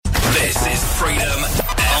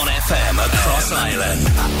Ireland.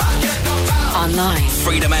 Online.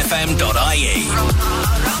 freedomfm.ie.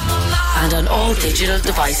 And on all digital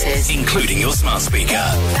devices, including your smart speaker.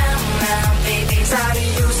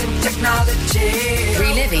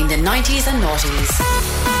 Reliving the 90s and noughties.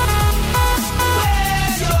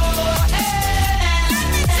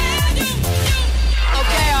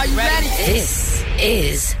 Okay, are you ready? This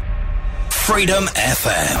is Freedom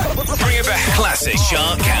FM. Bring it back. Classic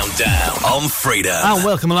Chart Countdown on Freedom. And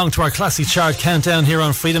welcome along to our Classic Chart Countdown here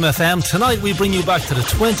on Freedom FM. Tonight we bring you back to the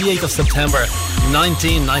 28th of September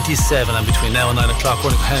 1997, and between now and 9 o'clock we're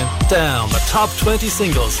going to count down the top 20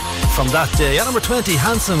 singles from that day. At number 20,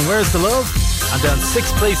 Hanson, Where's the Love? And down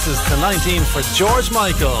 6 places to 19 for George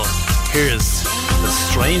Michael. Here's The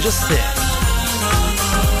Strangest Thing.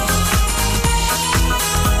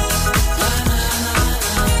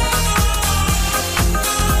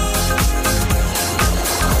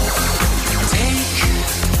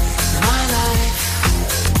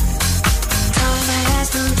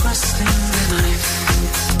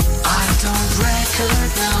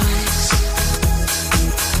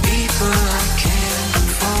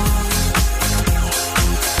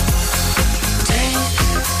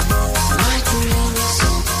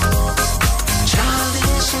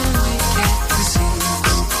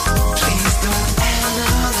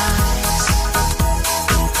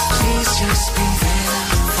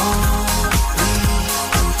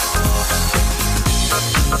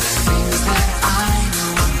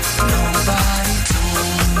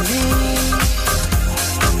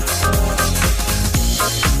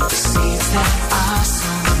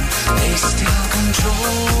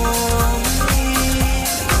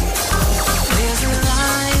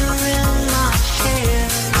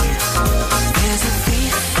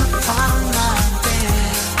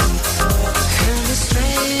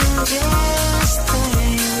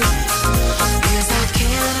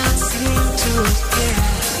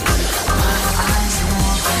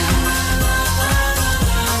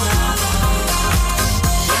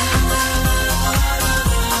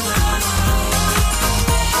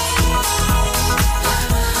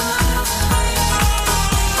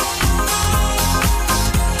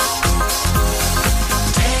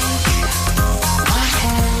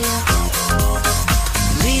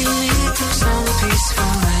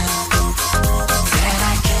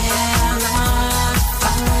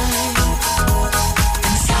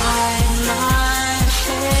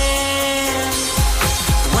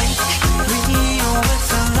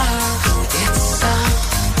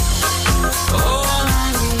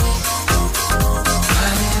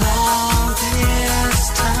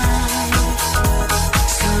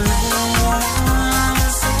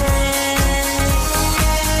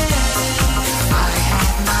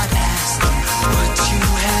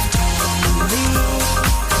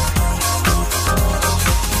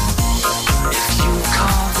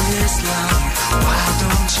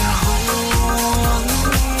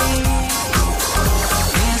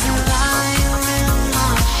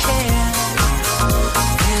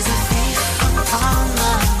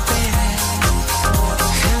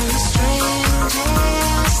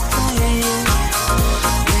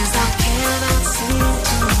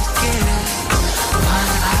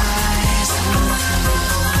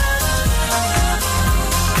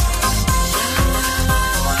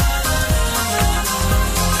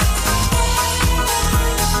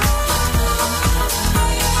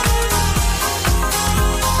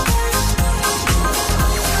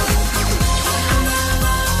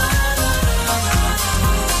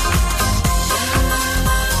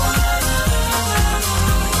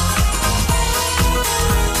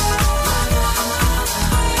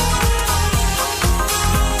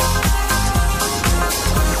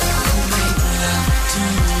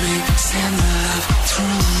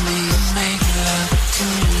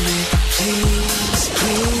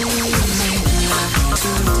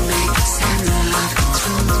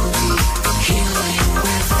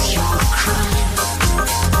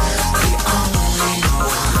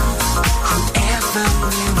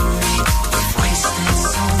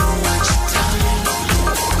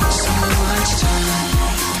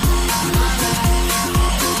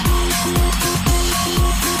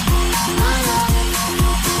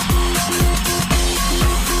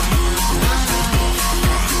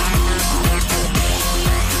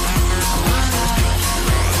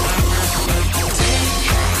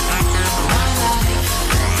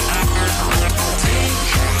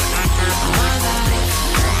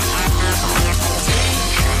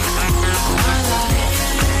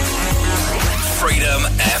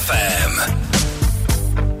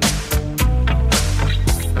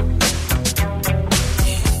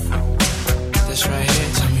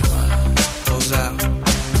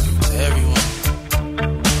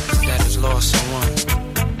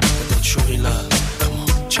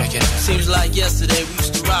 like yesterday, we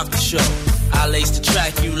used to rock the show. I laced the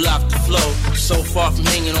track, you locked the flow. So far from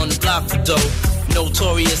hanging on the block for dough.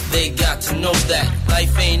 Notorious, they got to know that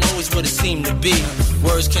life ain't always what it seemed to be.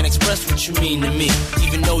 Words can't express what you mean to me.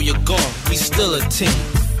 Even though you're gone, we still a team.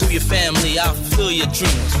 Through your family, I'll fulfill your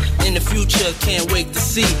dreams. In the future, can't wait to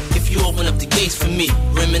see if you open up the gates for me.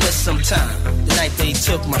 Reminisce sometime, the night they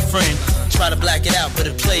took my friend. Try to black it out, but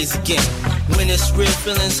it plays again. When it's real,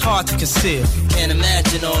 feeling's hard to conceal. Can't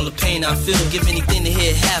imagine all the pain I feel. Give anything to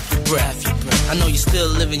hear half your breath. I know you're still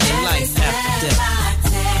living your life after death.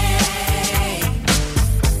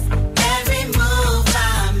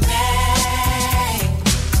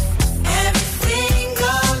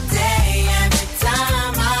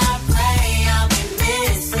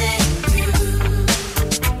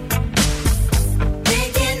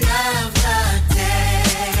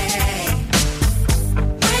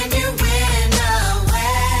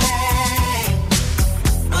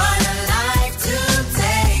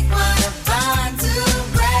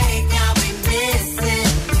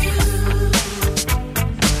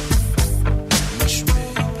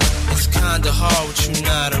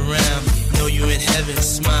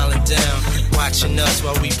 Watching us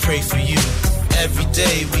while we pray for you. Every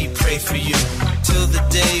day we pray for you. Till the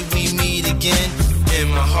day we meet again. In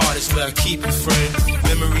my heart is where I keep you, friend.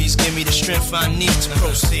 Memories give me the strength I need to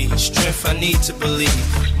proceed. Strength I need to believe.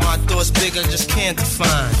 My thoughts big, I just can't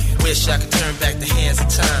define. Wish I could turn back the hands of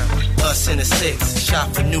time. Us in the six,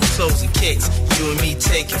 shop for new clothes and kicks. You and me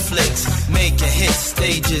taking flicks, making hits.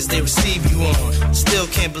 Stages they receive you on. Still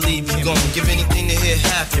can't believe you're gone. Give anything to hear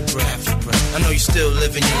half your breath. I know you're still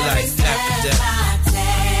living your life after death.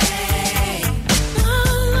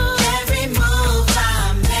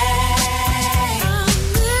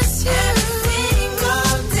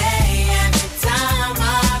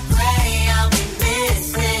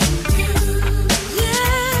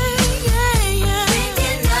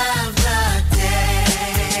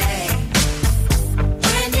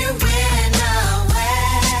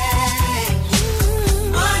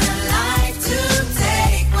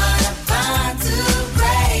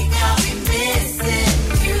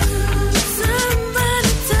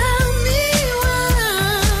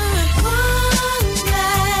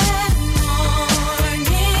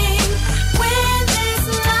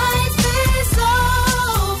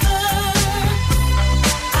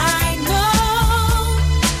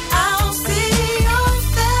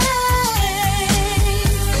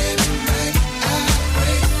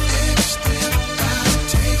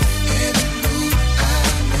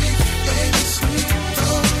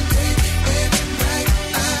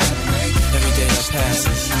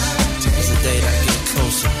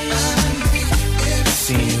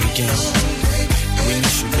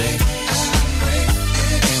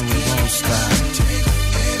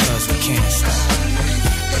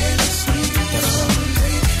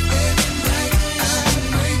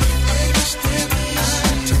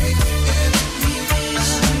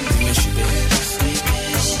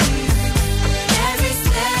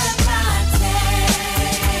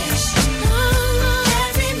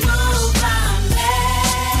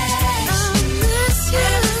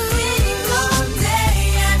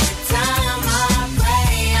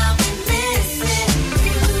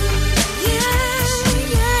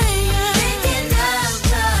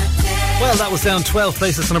 Down 12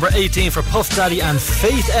 places to number 18 for Puff Daddy and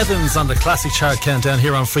Faith Evans on the Classic Chart Countdown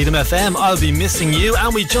here on Freedom FM. I'll Be Missing You.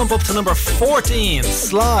 And we jump up to number 14,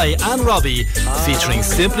 Sly and Robbie featuring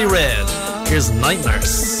Simply Red. Here's Night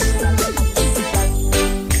Nurse.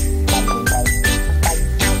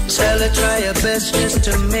 Tell her try your best just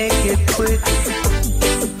to make it quick.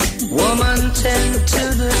 Woman, tend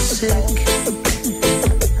to the sick.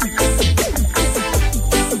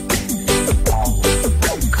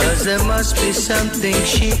 There must be something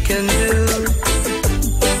she can do.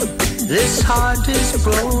 This heart is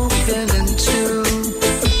broken in two.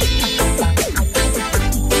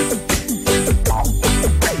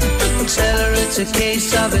 Tell her it's a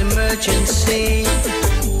case of emergency.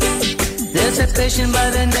 There's a patient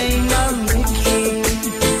by the name of Ricky.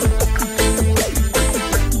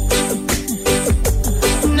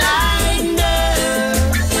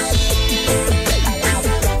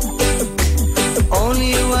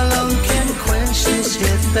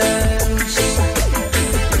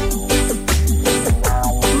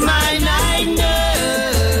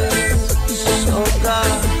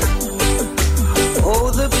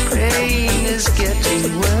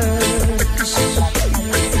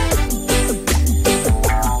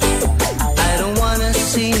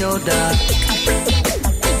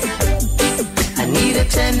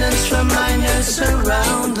 Attendance reminders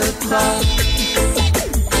around the clock.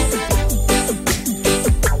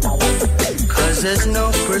 'cause there's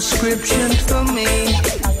no prescription for me.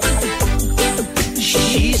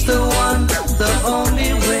 She's the one, the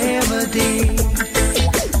only remedy.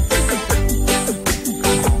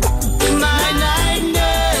 My night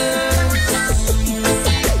nurse,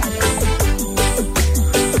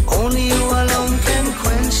 only you alone can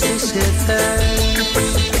quench this thirst.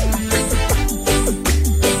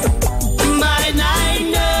 My night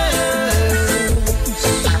nurse,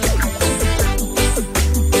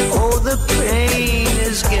 oh the pain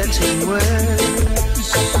is getting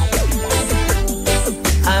worse.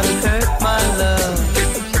 I'm hurt, my love.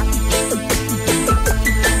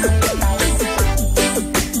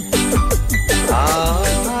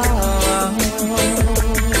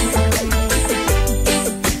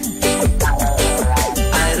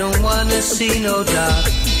 I don't wanna see no dark.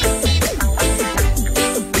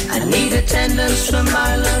 I need attendance from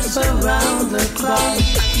my loves around the clock.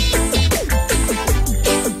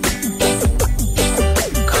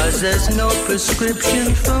 'Cause there's no prescription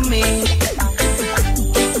for me.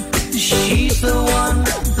 She's the one,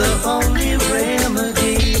 the only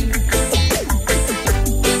remedy.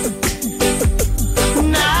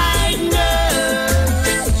 Night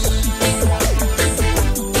nurse,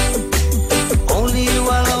 only you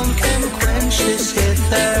alone can quench this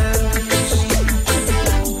thirst.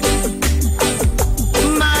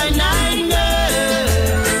 My night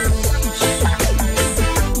nurse,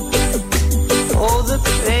 oh the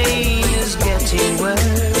pain is getting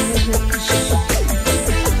worse.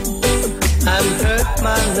 I'm hurt,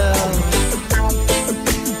 my love.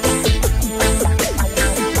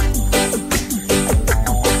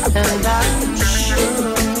 And I'm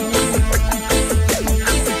sure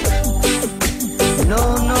no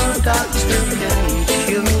doctor can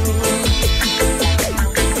cure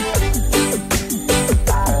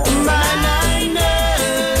my night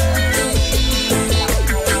nurse.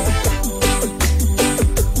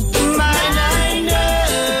 My night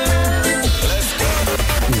nurse.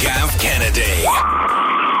 Gav Kennedy.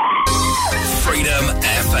 Freedom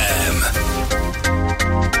FM.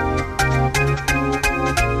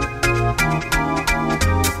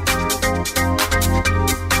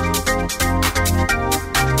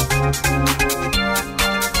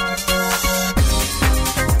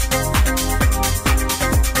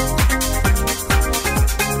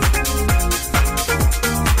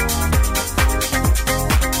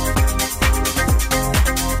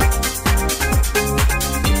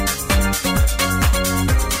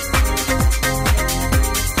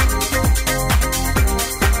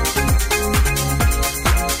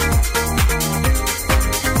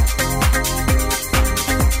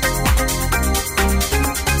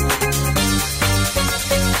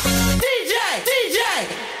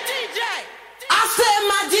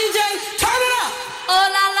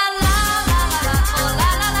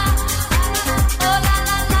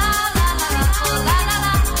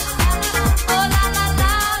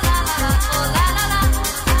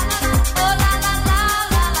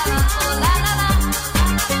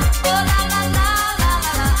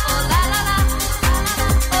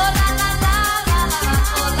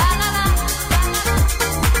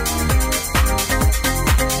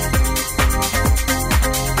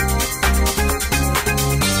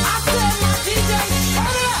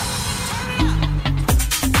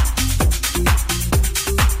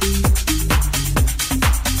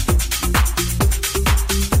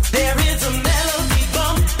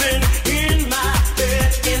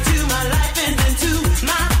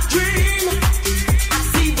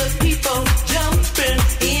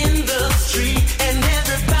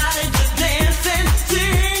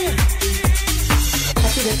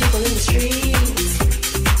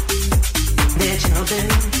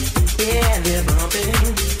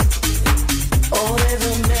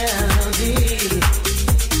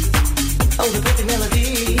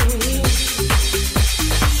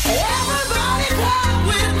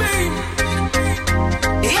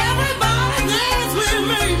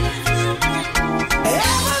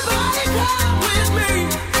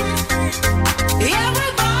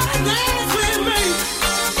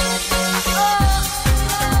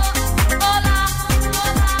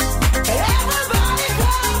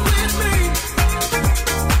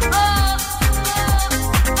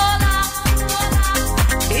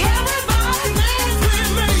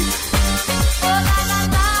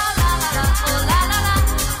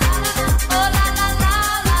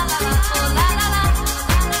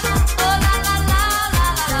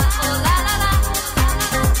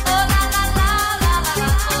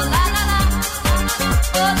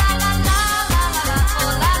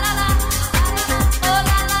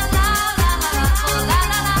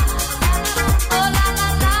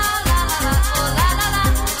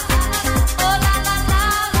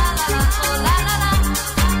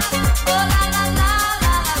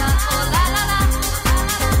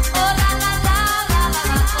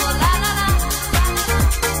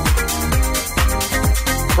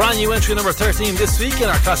 new entry number 13 this week in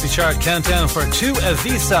our classic chart countdown for To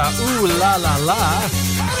Evisa, Ooh La La La.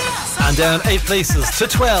 And down 8 places to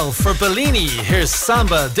 12 for Bellini. Here's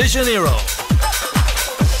Samba de Janeiro.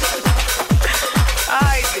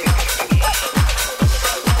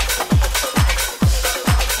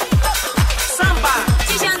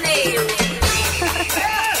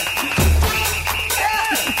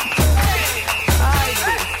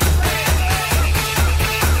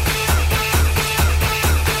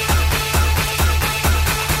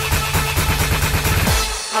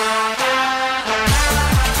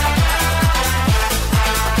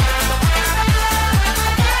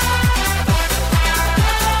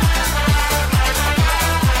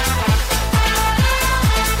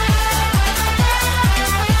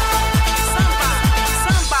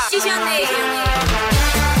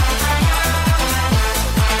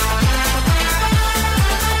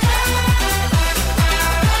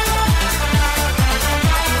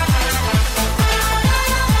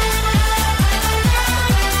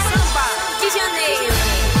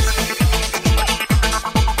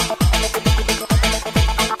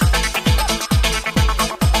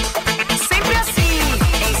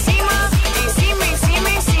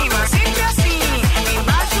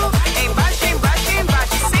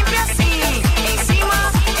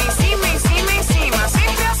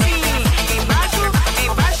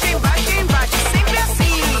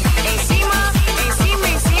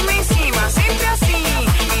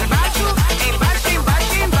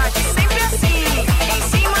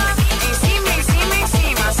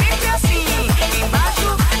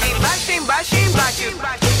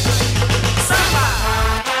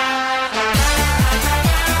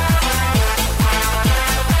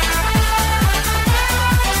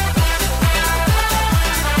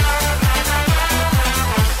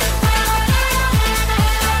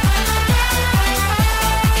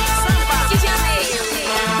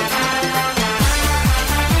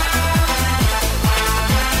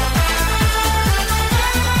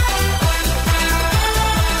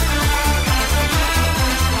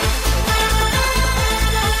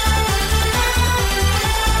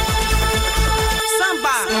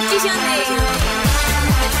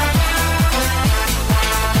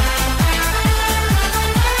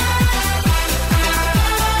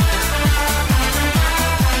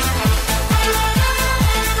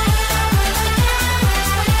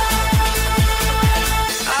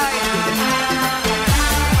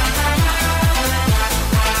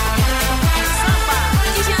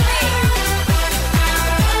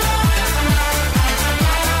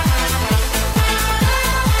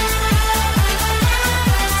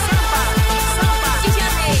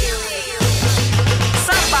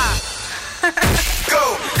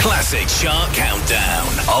 Chart Countdown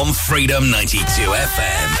on Freedom 92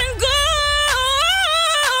 FM.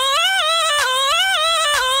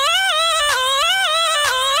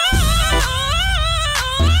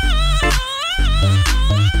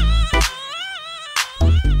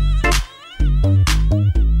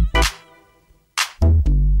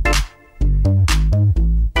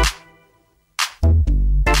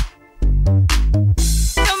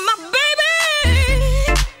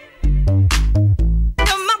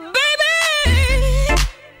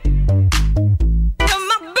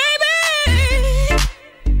 Baby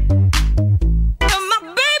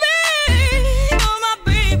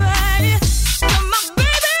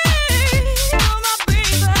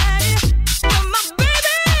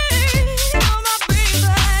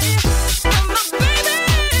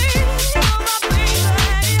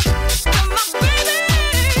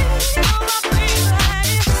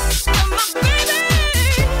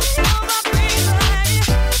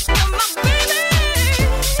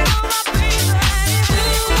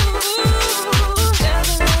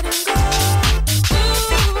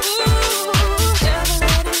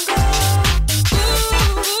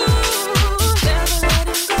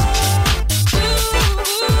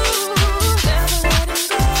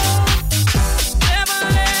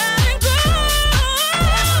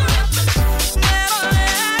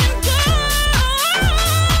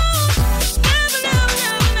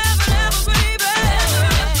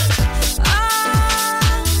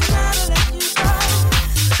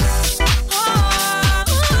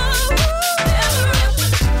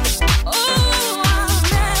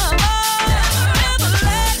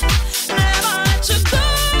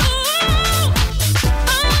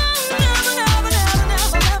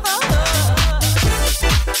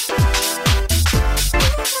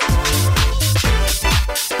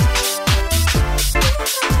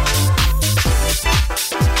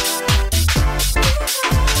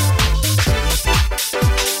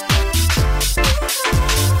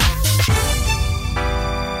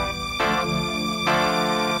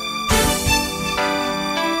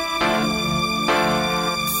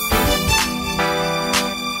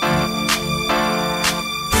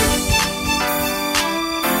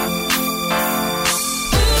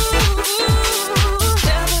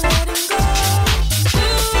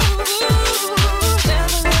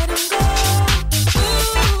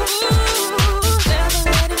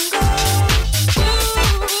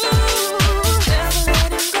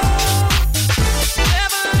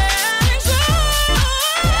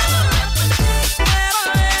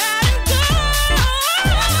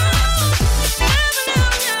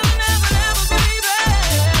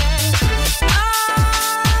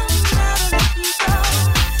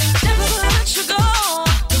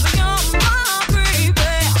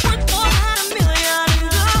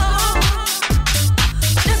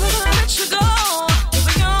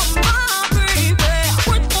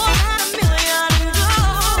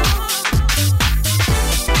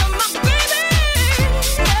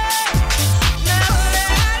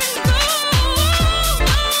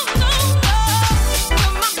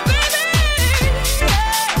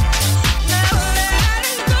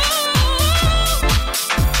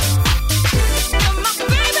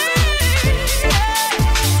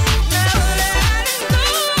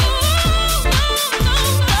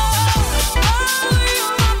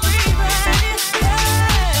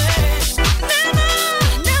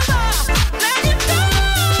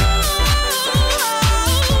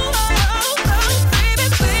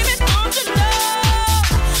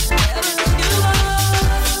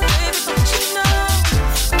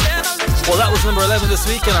to number 11 this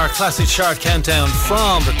week in our classic chart countdown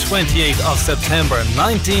from the 28th of September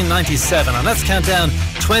 1997. And let's count down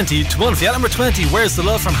 20 to 1. For you at number 20, Where's the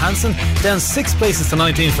Love from Hanson. Down 6 places to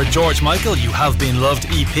 19 for George Michael, You Have Been Loved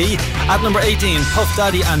EP. At number 18, Puff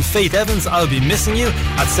Daddy and Faith Evans, I'll Be Missing You.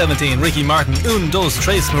 At 17, Ricky Martin, Un, Dos,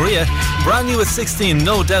 Tres, Maria. Brand new at 16,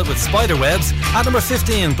 No Doubt with Spiderwebs. At number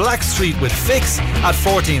 15, Blackstreet with Fix. At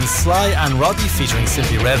 14, Sly and Robbie featuring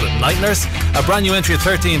Simply Red with Night Nurse. A brand new entry at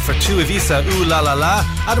 13 for Tua Visa, Ooh La La La.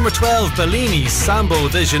 At number 12, Bellini, Sambo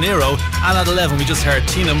de Janeiro. And at 11, we just heard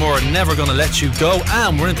Tina Moore, Never Gonna Let You Go.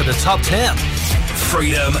 And we're into the top 10.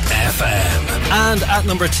 Freedom FM. And at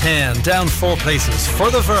number 10, down 4 places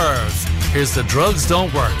for The Verve. Here's The Drugs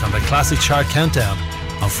Don't Work on the classic chart countdown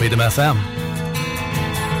on Freedom FM.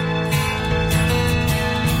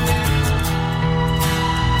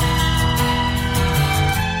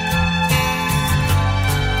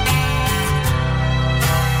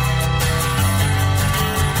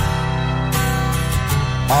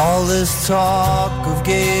 All this talk of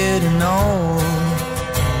getting old,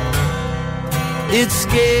 it's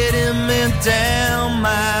getting me down,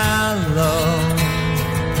 my love,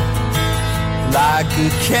 like a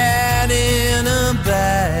cat in a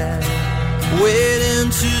bag, waiting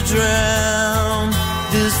to drown.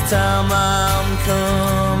 This time I'm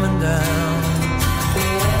coming down,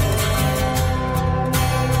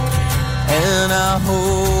 and I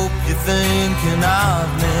hope you're thinking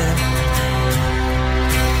of me.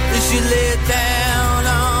 You lay down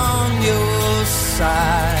on your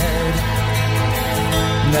side.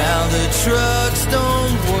 Now the drugs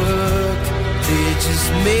don't work, they just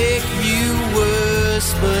make you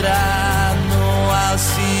worse. But I know I'll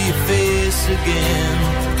see your face again.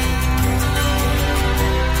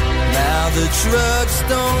 Now the drugs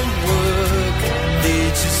don't work, they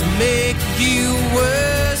just make you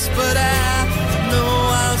worse. But I know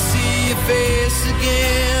I'll see your face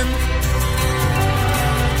again.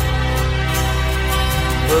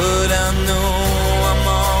 But I know I'm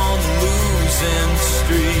on the losing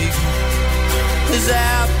streak, 'cause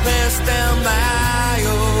I passed down my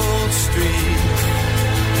old street.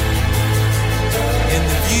 And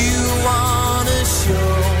if you wanna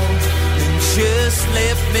show, then just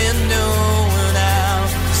let me know, and I'll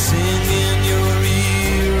sing in your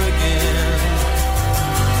ear again.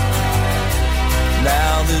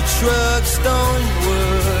 Now the drugs don't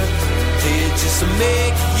work, they just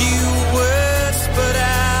make you worse. But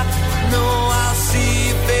I know I'll see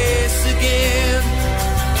your face again.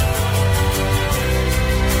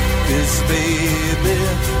 'Cause baby,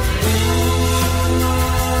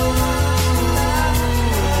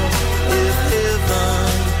 if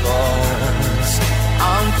heaven falls,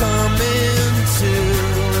 I'm coming to,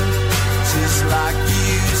 just like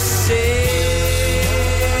you say.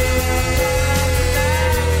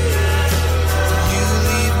 You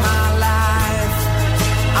leave my life,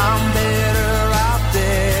 I'm better out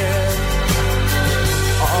there.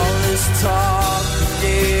 All this talk of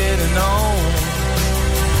getting on,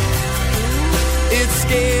 it's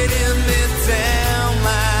getting me down,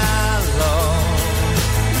 my love,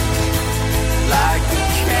 like a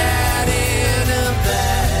cat in a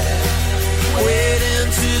bag, waiting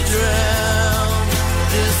to drown.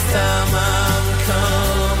 This time I'm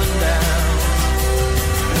coming down.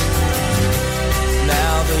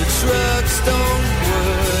 Now the drugs don't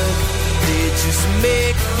work, they just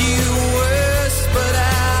make you worse. But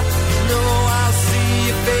I know I'll see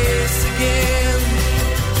your face again.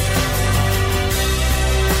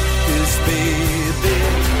 'Cause baby,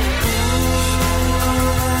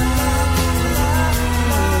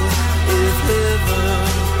 if heaven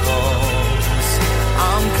falls,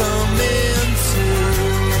 I'm coming to,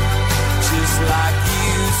 just like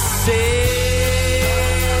you say.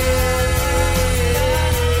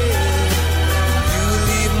 You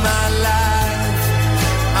leave my life,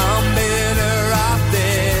 I'm better out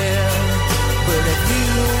there. But if you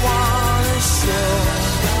wanna show,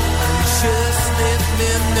 just let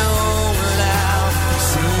me know, and I'll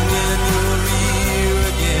sing in your ear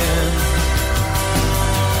again.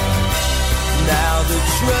 Now the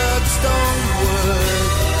drugs don't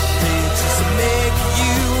work, they just make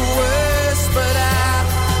you worse. But I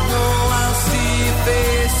know I'll see your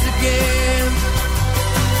face again.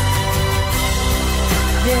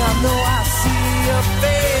 Yeah, I know I'll see your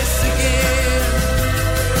face again.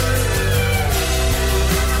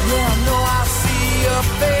 Yeah, I know I'll see your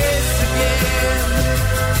face again.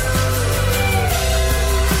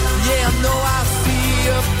 Yeah, I know I'll see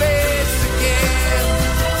your face again.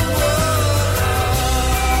 Whoa.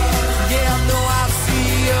 Yeah, I know I'll see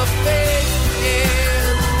your face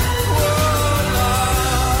again. Whoa.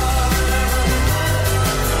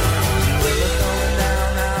 Well,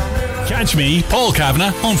 Catch me, Paul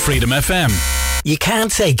Kavanagh, on Freedom FM. You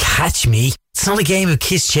can't say catch me. It's not a game of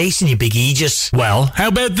kiss chasing, you big aegis. Well, how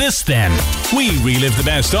about this then? We relive the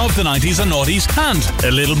best of the 90s and noughties and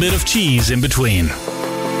a little bit of cheese in between.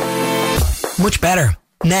 Much better.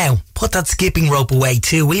 Now, put that skipping rope away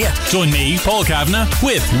too, will you? Join me, Paul Kavanagh,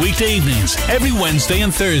 with weekday evenings every Wednesday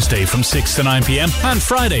and Thursday from 6 to 9 p.m. and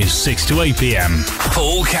Fridays 6 to 8 p.m.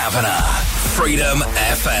 Paul Kavanagh, Freedom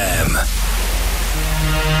FM.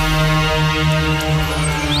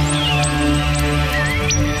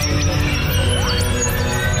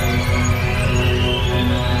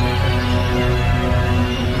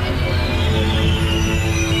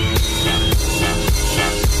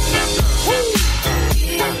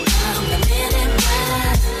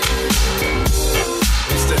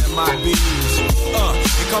 MIBs.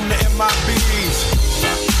 Here come the MIBs.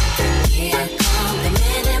 Here come the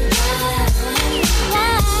men in black.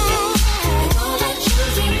 They won't let you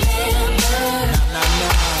remember. Nah.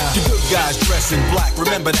 The good guys dress in black,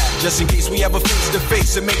 remember that. Just in case we ever face to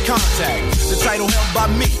face and make contact. The title held by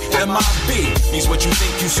me, MIB, means what you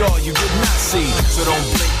think you saw, you did not see. So don't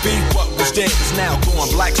blink, be what was dead is now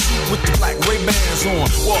gone. Black suit with the black Ray-Bans on.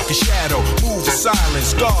 Walk in shadow, move in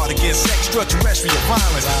silence. Guard against extraterrestrial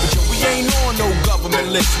violence. But yo, we ain't on no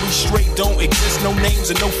government list. We straight don't exist, no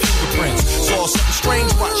names and no fingerprints. Saw something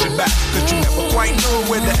strange, watch your back. Cause you never quite know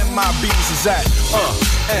where the MIBs is at.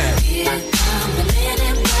 And here come the men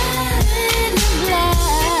in black. Men in black.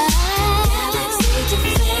 Galaxy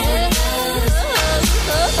defenders.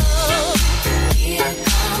 Here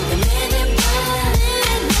come the men in black.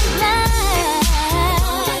 Men in black.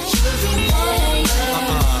 Let you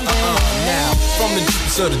remember. Now, from the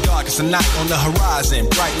deepest of the darkest of night on the horizon,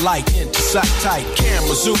 bright light into sight tight.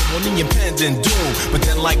 Camera zoom on the impending doom. But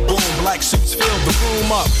then like boom, black suits fill the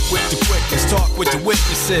room up with the quickness. Talk with the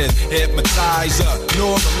witnesses. Hypnotizer,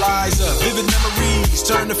 normalizer. Vivid memories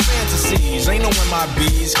turn to fantasies. Ain't no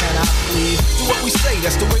MIBs, can I please? Do what we say,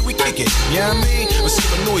 that's the way we kick it. You know what I mean? Or see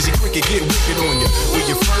a noisy cricket get wicked on you. We're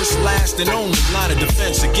your first, last, and only line of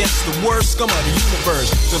defense against the worst scum of the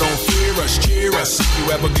universe. So don't fear us, cheer us. If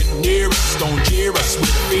you ever get near us, don't jeer us. We're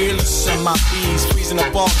fearless. MIBs freezing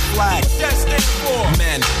up all the flag. That stands for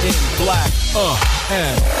men in black.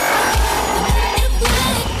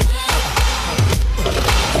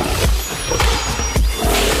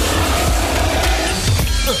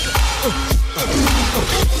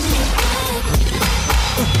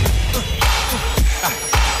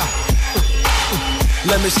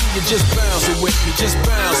 Let me see you just bounce it with me, just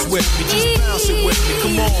bounce with me, just bounce it with me.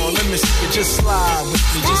 Come on, let me see you just slide with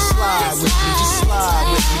me, just slide with me, just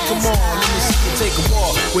slide with me. Come on, let me see you take a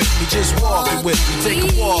walk with me, just walk it with me, take a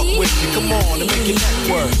walk with me. Come on, and make your neck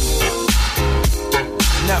work.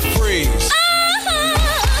 Now freeze.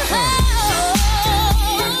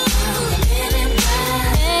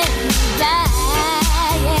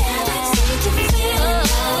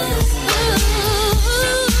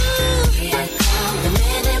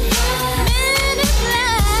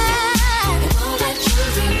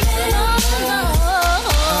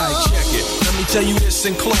 Tell you this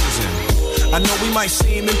in closing. I know we might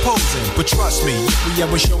seem imposing, but trust me, if we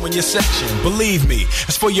ever show in your section, believe me,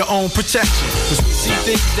 it's for your own protection. Cause we see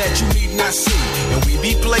things that you need not see, and we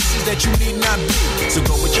be places that you need not be. So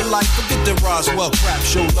go with your life, forget the Roswell crap,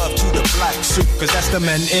 show love to the black suit, cause that's the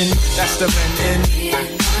men in, that's the men in. Here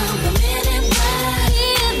come the men in black.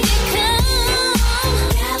 Here they come.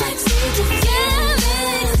 Galaxy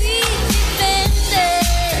defenders. Here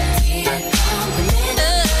come the men in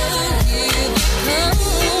black.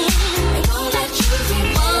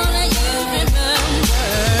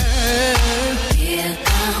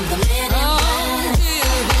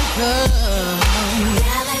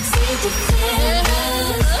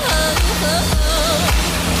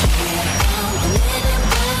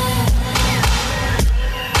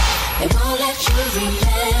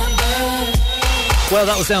 Well,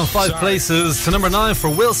 that was down 5 places to number 9 for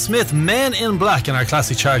Will Smith, Men in Black in our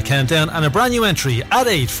classic chart countdown, and a brand new entry at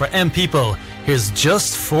 8 for M People. Here's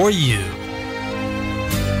Just For You.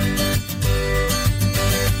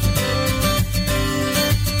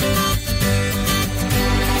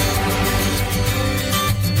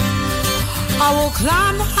 I will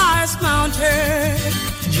climb the highest mountain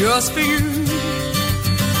just for you.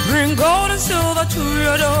 Bring gold and silver to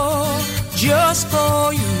your door just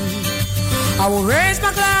for you. I will raise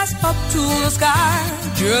my glass up to the sky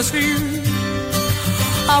just for you.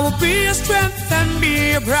 I will be your strength and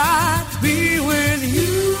be your pride, be with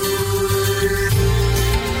you.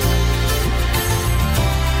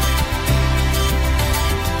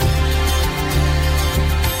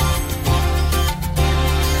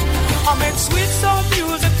 I make sweet soul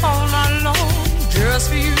music all night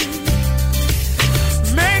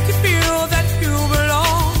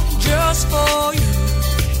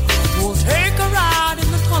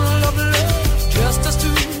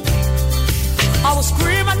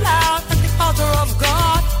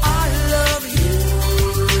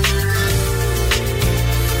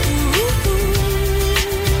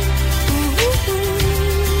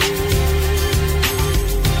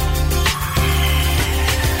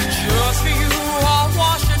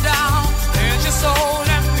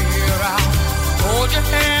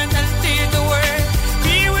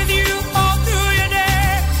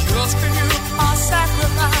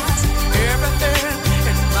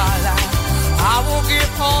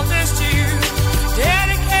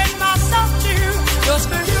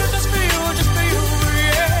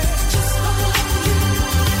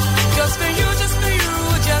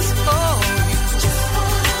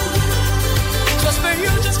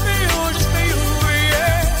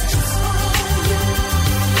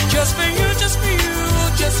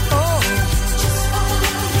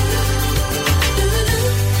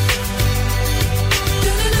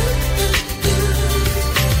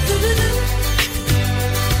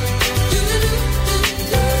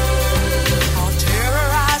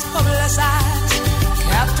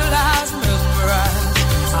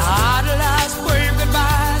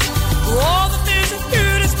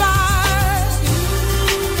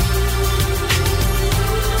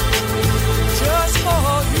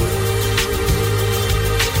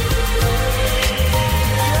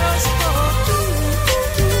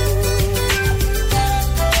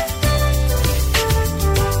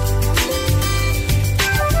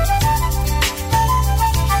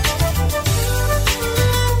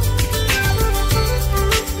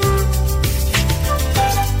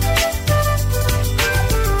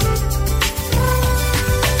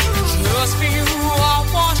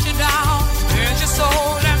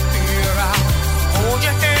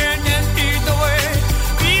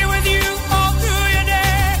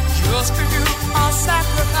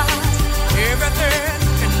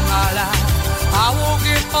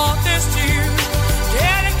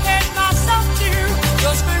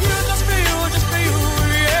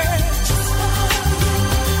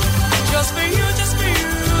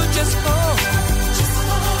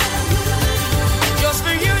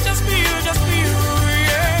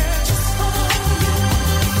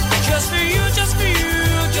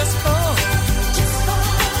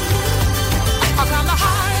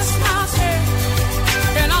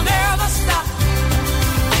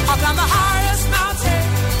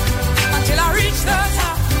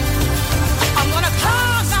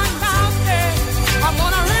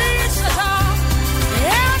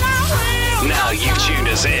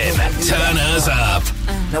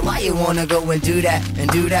Now why you wanna go and do that,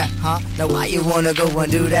 huh? Now why you wanna go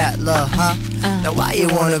and do that, love, huh? Now why you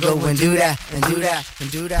wanna go and do that, and do that, and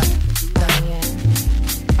do that, and do that?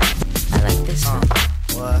 I like this one.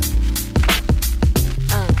 What?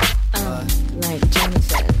 Like Johnny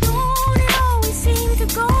said. Don't it always seem to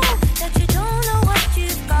go that you don't know what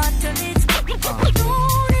you've got till it's gone?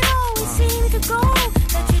 Don't it always seem to go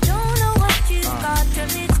that you don't know what you've got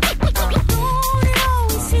till it's gone? Don't it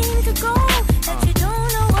always seem to go that you don't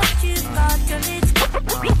know what you've got till it's gone?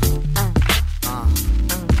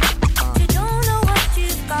 You don't know what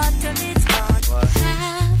you've got till it's gone.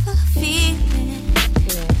 Have a feeling,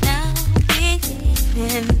 now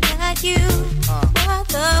believing that you are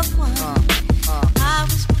the one I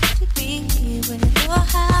was meant to be with. Oh,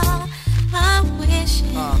 how I'm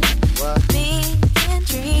wishing, being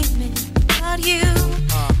dreaming about you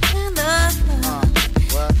and the love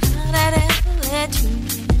that ever let you in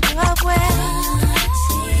your way.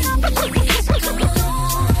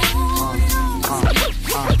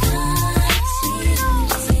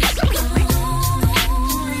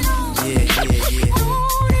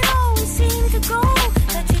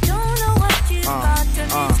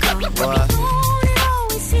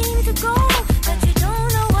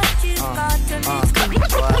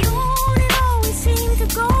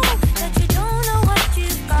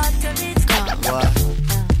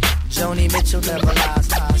 Joni Mitchell never lies.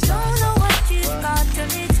 Don't know what you've got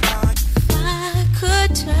till it's gone. I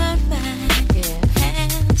could turn back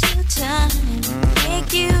and till time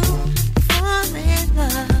make you fall in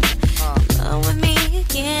love with me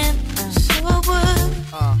again. So would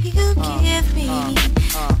you give me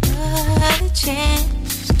another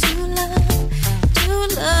chance to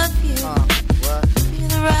love you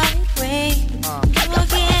the right way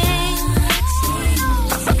again?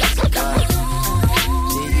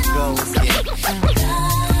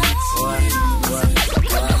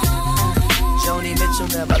 Joni Mitchell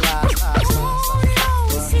never lies.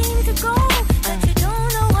 Always seem to go that you don't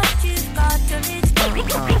know what you've got till it's gone.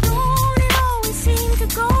 Always seem to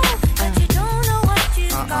go that you don't know what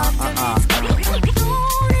you've got till it's gone.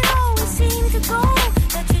 Always seem to go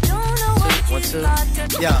that you don't know what you've got till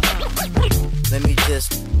it's gone. Yeah. Let me just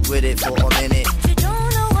with it for a minute. You don't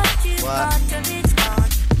know what you've got till it's gone.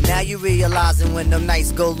 Now you realizing when them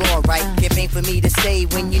nights go long, right? It ain't for me to say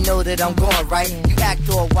when you know that I'm gone, right? You act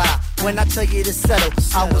all wild when I tell you to settle.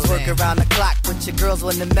 I was working around the clock with your girls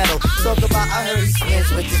on the metal. Talk about I heard he skins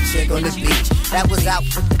with the chick on the beach. That was out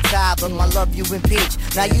with the tie, but my love you impeach.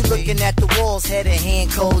 Now you looking at the walls, head in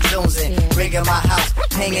hand, cold jonesing. Rigging my house,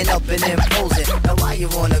 hanging up and imposing. Now why you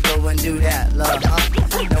wanna go and do that, love, huh?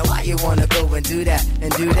 Now why you wanna go and do that,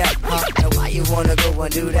 huh? Now why you wanna go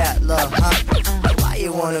and do that, love, huh? Now why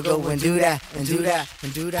you wanna go and do that, and do that,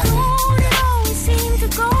 and do that? Always seem to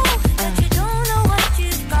go that you don't know what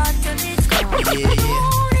you've got till it's gone.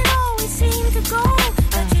 Always seem to go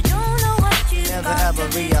that you don't know what you've got. Never ever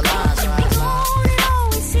realize, right?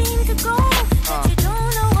 Always seem to go that you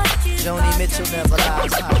don't know what you've got. Joni Mitchell never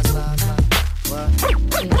lies. What?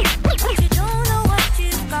 You don't know what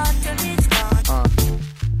you've got till it's gone.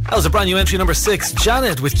 That was a brand new entry, number 6.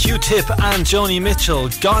 Janet with Q-Tip and Joni Mitchell.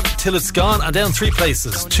 Got Till It's Gone, and down 3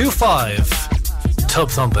 places. 2-5. Tub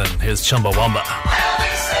Thumping. Here's Chumbawamba.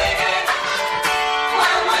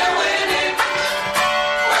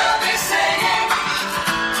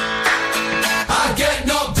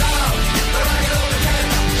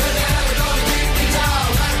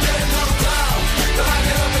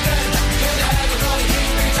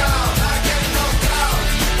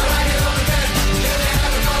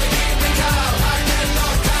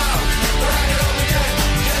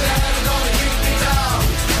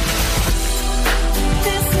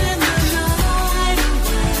 This in the night.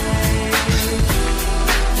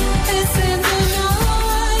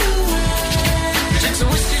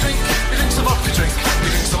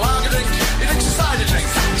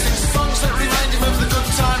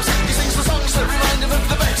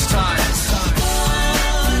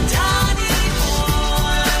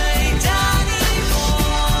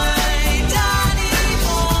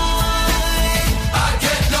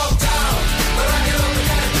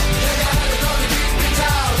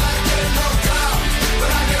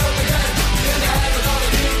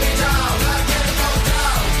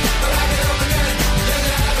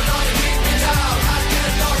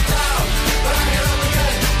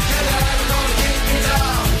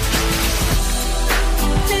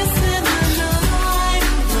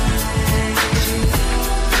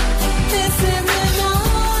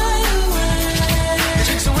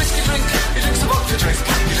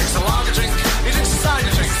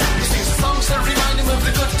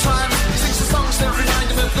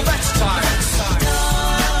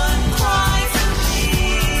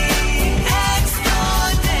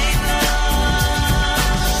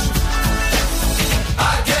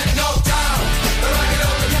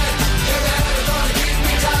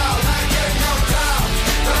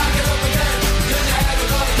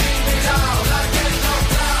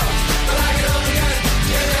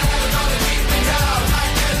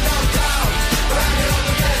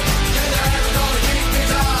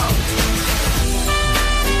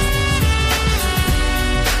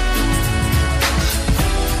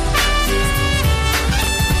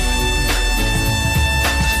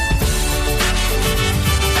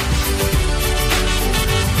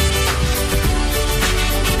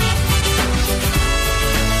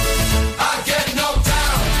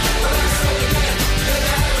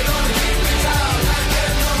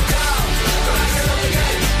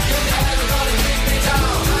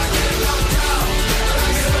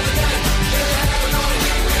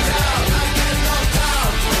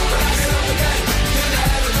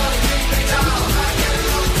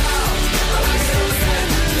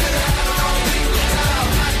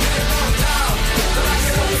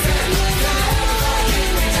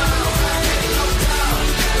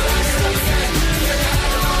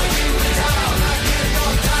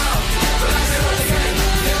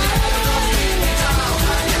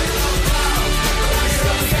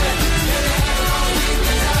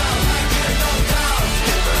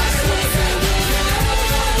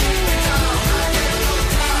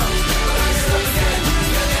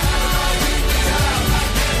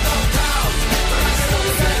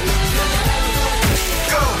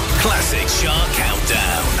 Chart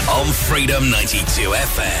Countdown on Freedom 92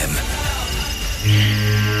 FM.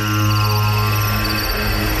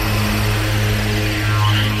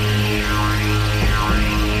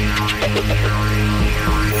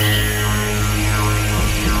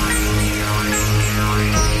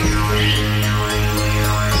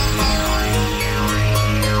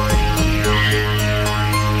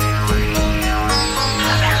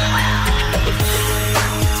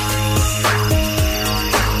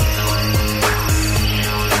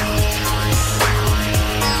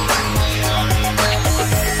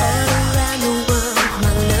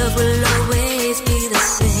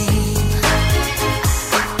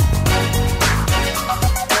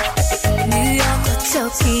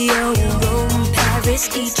 Tokyo, Rome, Paris,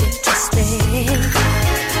 Egypt, or Spain.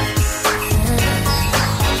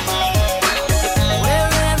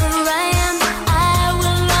 Wherever I am, I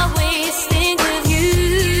will always think of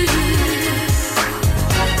you.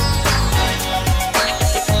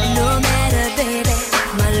 No matter, baby,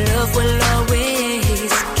 my love will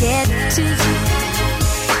always get to you.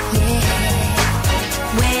 Yeah,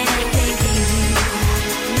 when I think of you,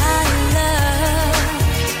 my love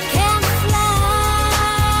can fly.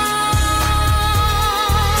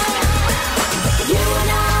 You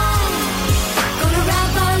and I gonna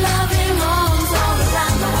wrap our loving arms all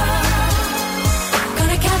around the world.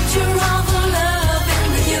 Gonna capture all the love in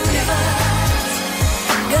the universe.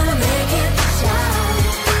 Gonna make it shine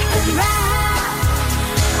and wrap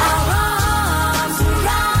our arms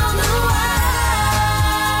around the world.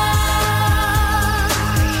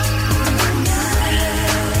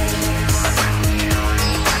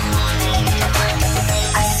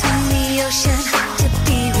 I swim the ocean to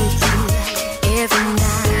be with you every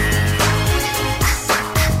night.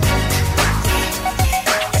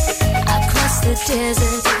 I cross the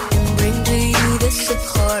desert and bring to you the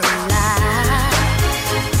Sahara light.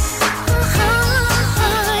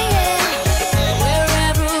 Yeah.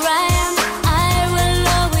 Wherever I am, I will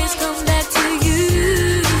always come back to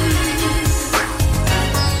you.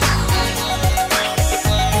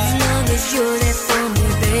 As long as you're there for me,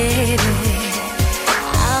 baby,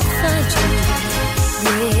 I'll find you.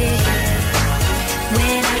 Yeah.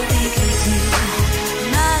 When I think of you,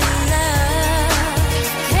 my love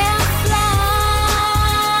can fly.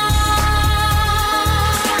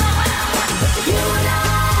 You and I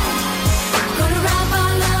gonna wrap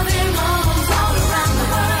our loving arms all around the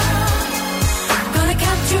world. Gonna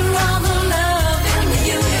capture all the love in the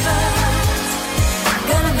universe.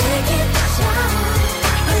 Gonna make it shine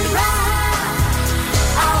and wrap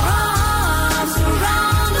our arms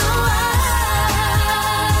around the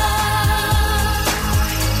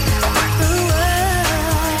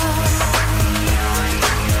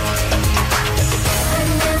I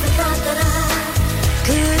never thought that I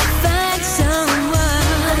could find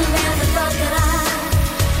someone. I never thought that I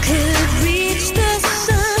could reach the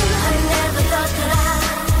sun. I never thought that I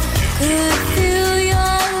could feel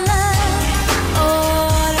your love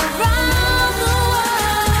all around the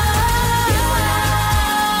world. You and I,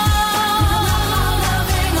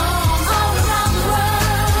 loving arms all around the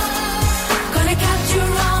world. Gonna capture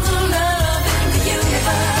all the love in the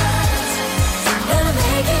universe. Gonna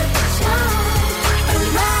make it shine and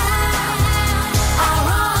wrap our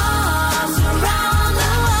arms around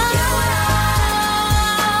the world. You and I,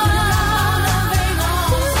 loving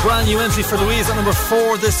arms. Brand new entry for Louise at number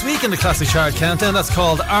 4 this week in the Classic Chart Countdown. That's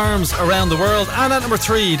called Arms Around the World. And at number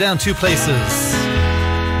 3, down 2 places,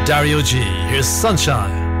 Dario G. Here's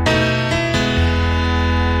Sunshine.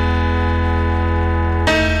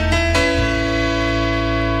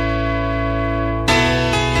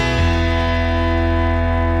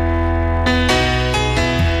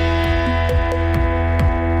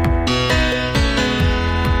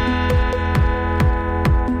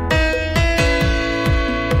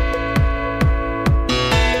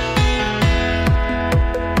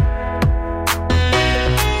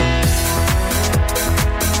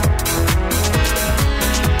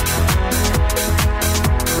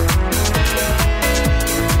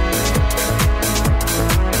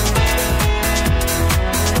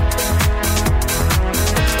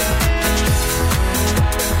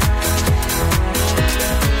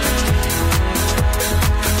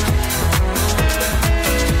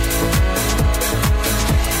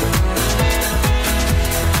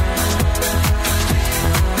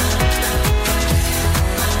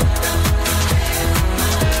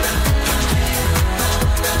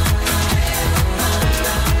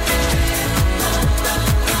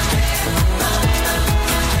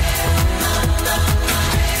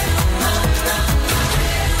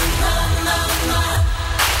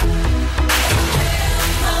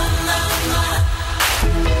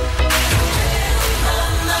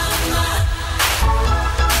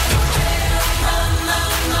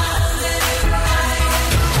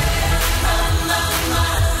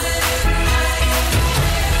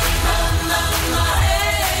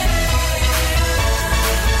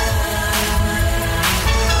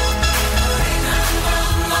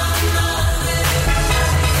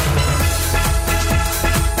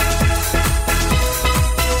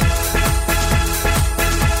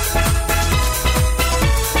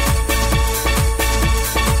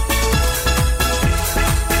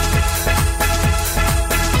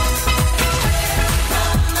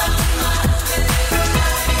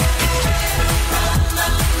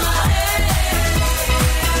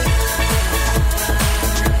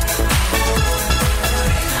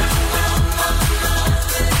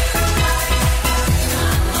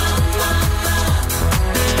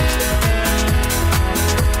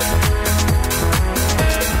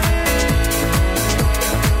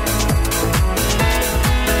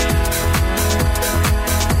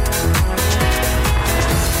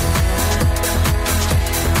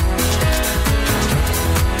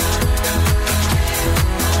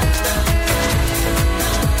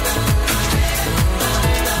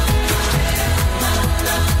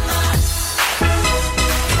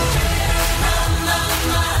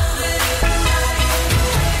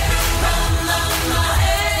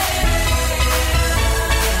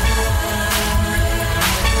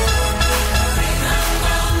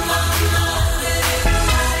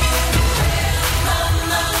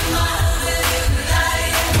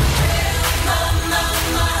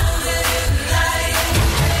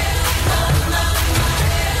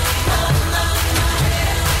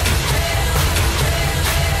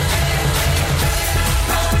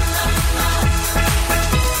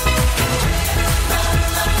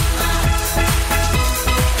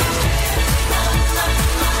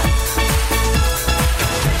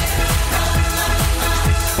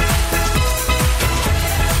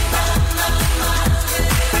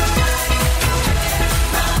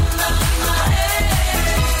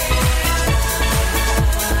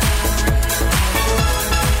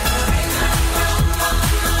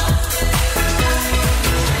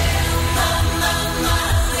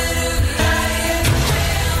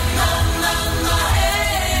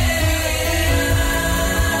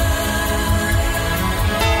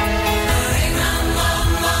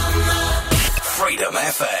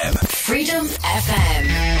 Freedom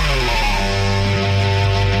FM.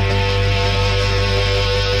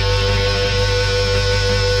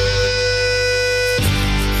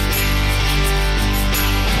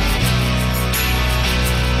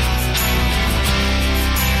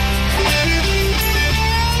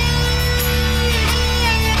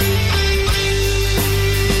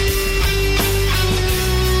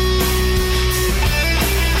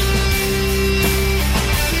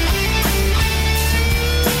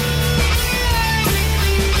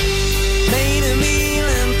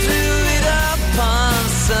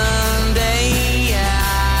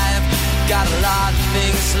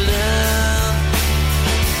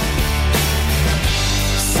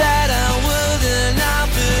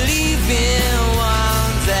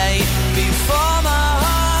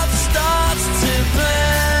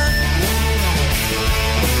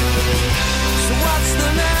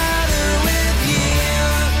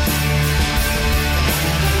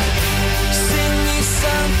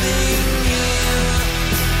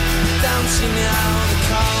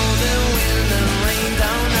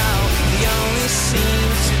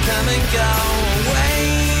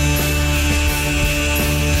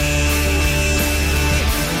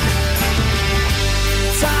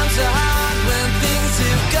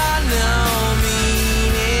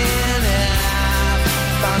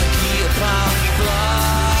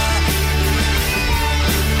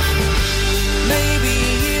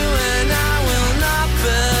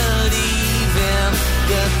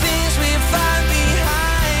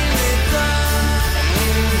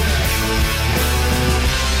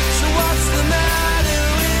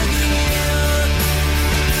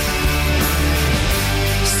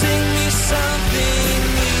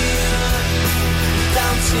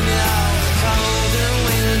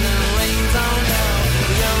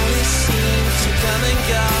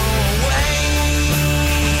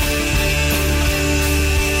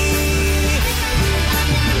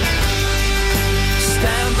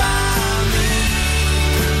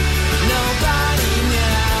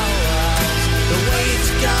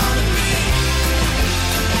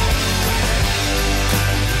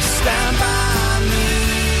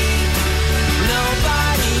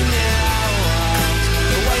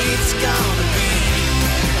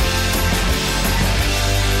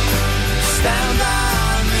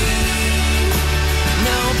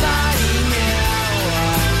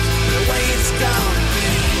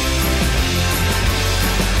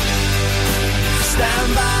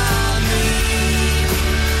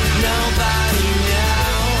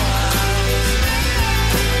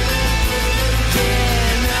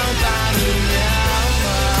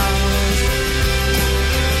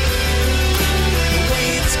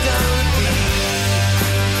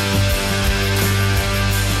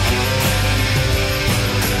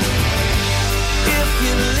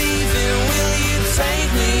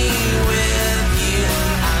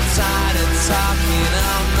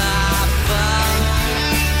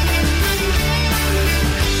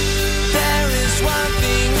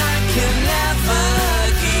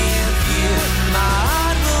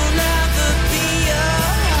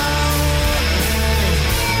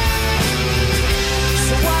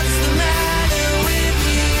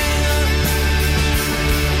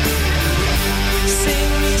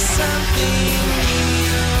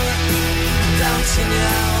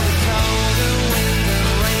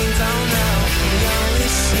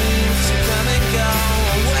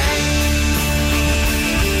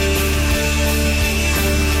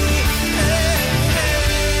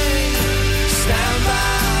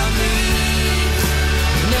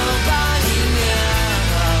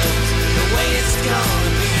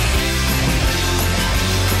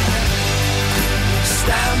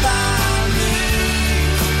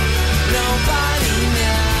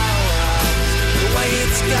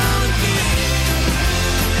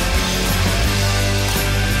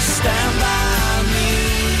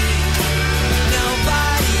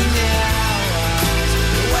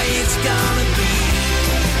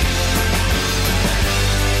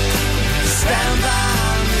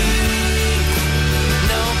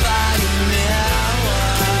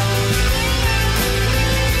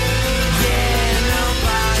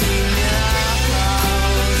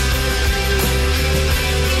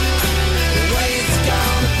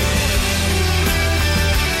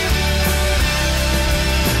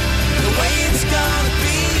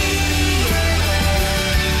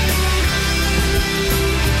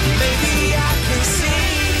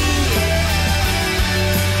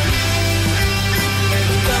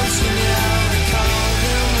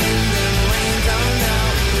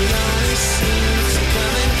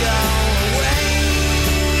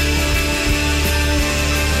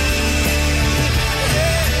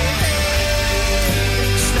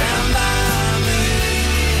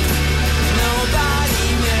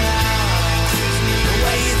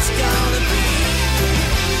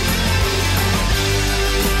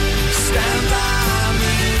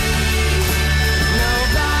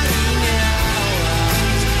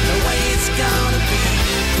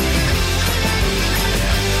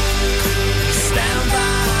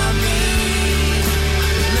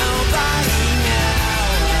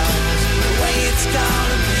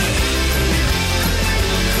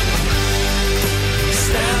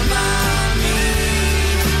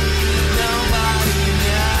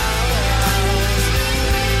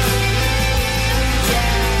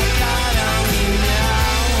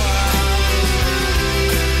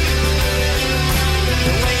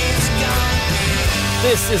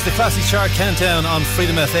 This is the Classic Chart Countdown on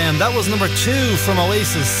Freedom FM. That was number 2 from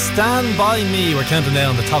Oasis, Stand By Me. We're counting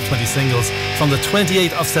down the top 20 singles from the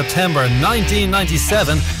 28th of September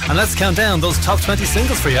 1997. And let's count down those top 20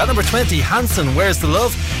 singles for you. At number 20, Hanson, Where's the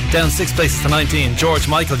Love? Down 6 places to 19, George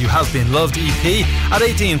Michael, You Have Been Loved EP. At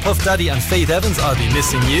 18, Puff Daddy and Faith Evans, I'll Be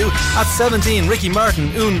Missing You. At 17, Ricky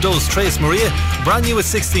Martin, Un, Dos, Tres, Maria. Brand new at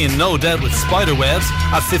 16, No Doubt with Spiderwebs.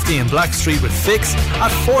 At 15, Blackstreet with Fix.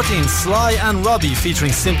 At 14, Sly and Robbie featuring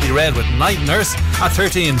Simply Red with Night Nurse. At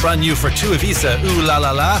 13, brand new for Tua Visa, Ooh La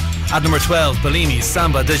La La. At number 12, Bellini's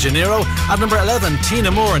Samba de Janeiro. At number 11, Tina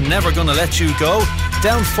Moore, Never Gonna Let You Go.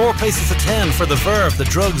 Down 4 places to 10 for The Verve, The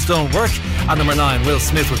Drugs Don't Work. At number 9, Will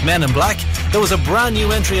Smith with Men in Black. There was a brand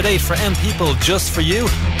new entry at 8 for M People, Just For You.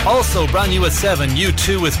 Also brand new at 7,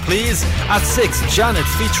 U2 with Please. At 6, Janet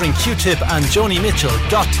featuring Q-Tip and Joni Mitchell,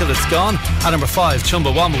 Got Till It's Gone. At number 5,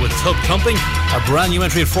 Chumbawamba with Tub Thumping. A brand new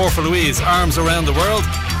entry at 4 for Louise, Arms Around the World.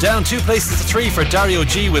 Down 2 places to 3 for Dario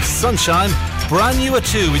G with Sunshine. Brand new at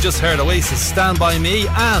 2, we just heard Oasis, Stand By Me.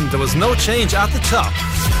 And there was no change at the top.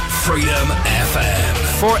 Freedom FM.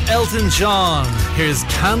 For Elton John, here's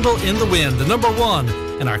Candle in the Wind, the number 1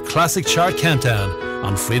 in our Classic Chart Countdown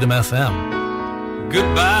on Freedom FM.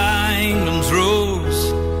 Goodbye, England's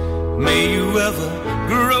rose. May you ever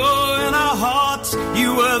grow in our hearts.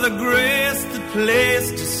 You were the grace that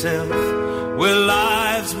placed itself where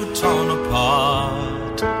lives were torn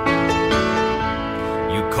apart.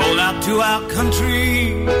 You called out to our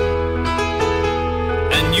country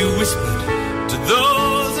and you whispered to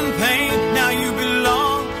those in pain. Now you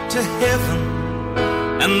belong to heaven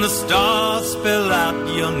and the stars spell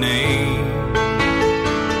out your name.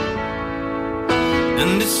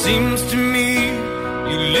 And it seems to me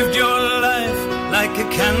you lived your life like a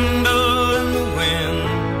candle in the wind,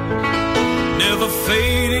 never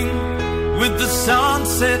fading with the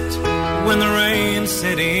sunset when the rain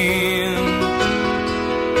set in.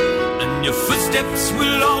 And your footsteps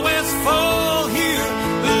will always fall here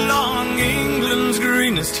along England's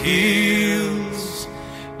greenest hills.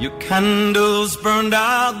 Your candles burned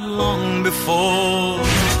out long before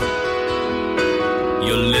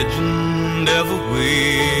your legend ever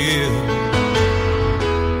will.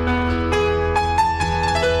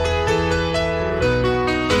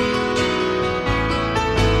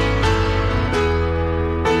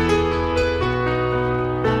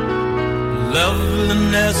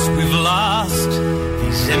 Loveliness we've lost,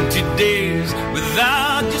 these empty days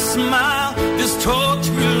without your smile, this torch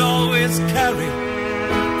we'll always carry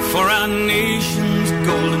for our nation's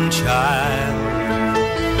golden child.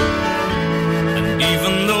 And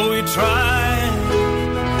even though we try,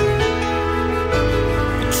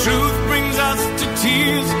 the truth brings us to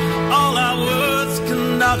tears. All our words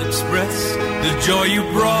cannot express the joy you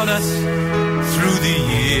brought us through the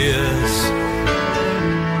years.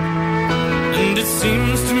 And it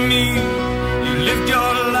seems to me you lived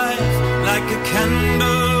your life like a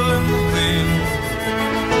candle in the wind,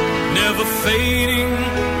 never fading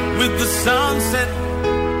with the sunset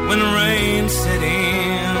when rain set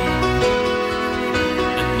in.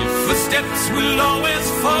 And your footsteps will always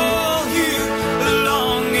fall here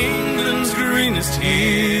along England's greenest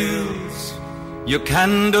hills. Your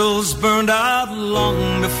candles burned out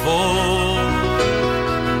long before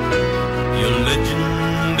your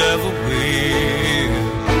legend ever will.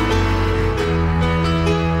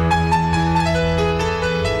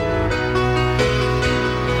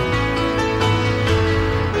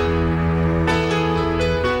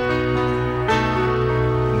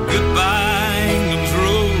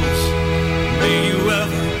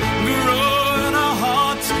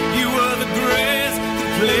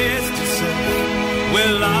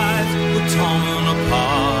 Torn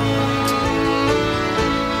apart.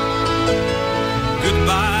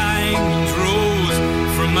 Goodbye, England's rose,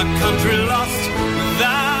 from a country lost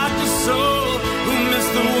without a soul, who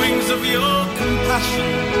missed the wings of your compassion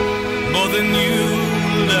more than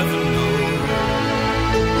you'll ever know.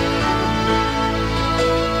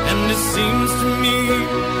 And it seems to me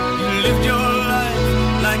you lived your life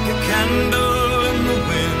like a candle in the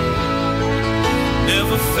wind,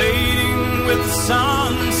 never fading with the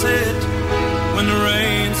sunset when the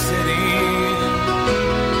rain set in.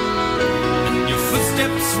 And your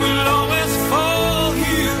footsteps will always fall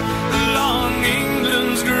here along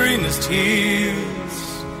England's greenest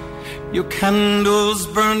hills. Your candles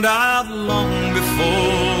burned out long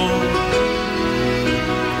before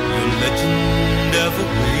your legend ever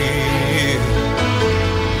will.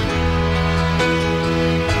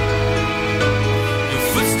 Your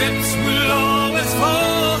footsteps will always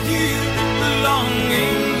fall here along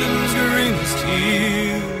England's greenest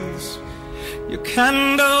hills. Your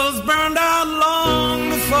candles burned out long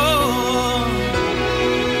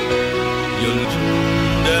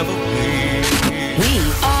We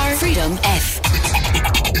are Freedom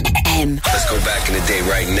FM. Let's go back in the day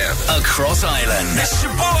right now. Across Ireland. That's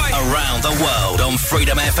your boy. Around the world on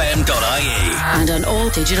freedomfm.ie. And on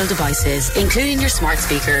all digital devices, including your smart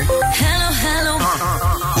speaker. Hello.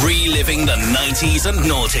 Reliving the 90s and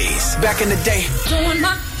noughties. Back in the day. Doing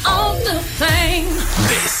my own little thing.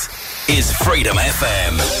 This is Freedom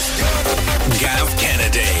FM. Gav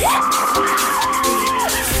Kennedy.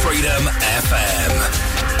 Freedom FM.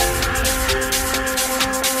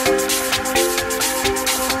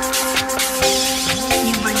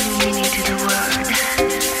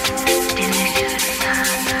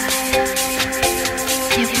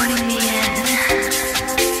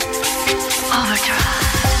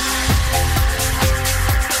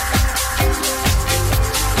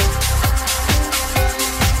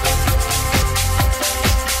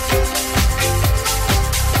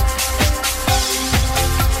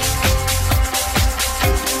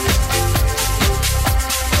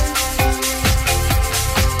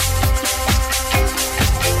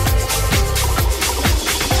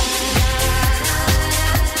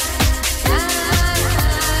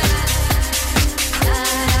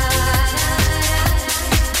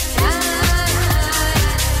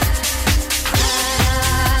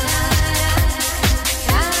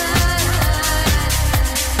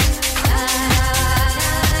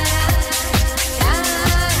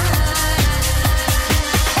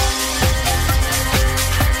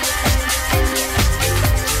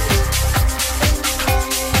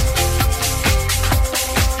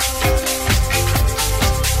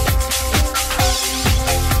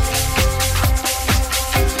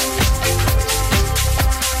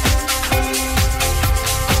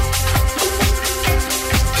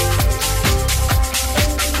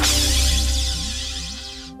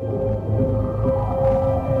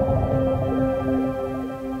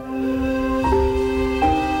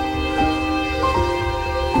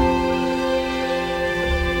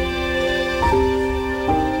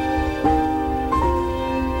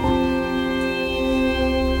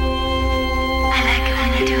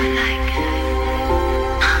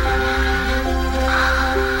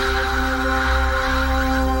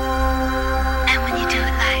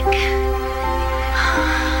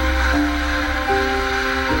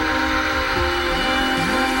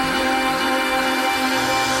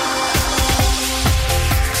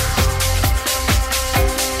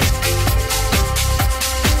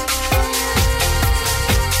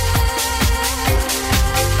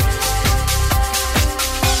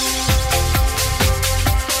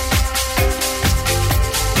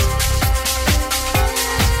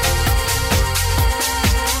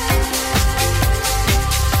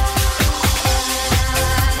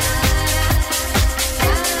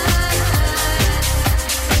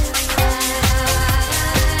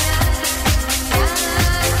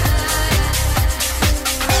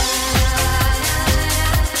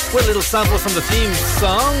 Sample from the theme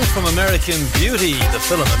song from American Beauty, the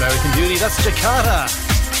film American Beauty. That's Jakarta.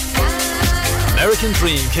 American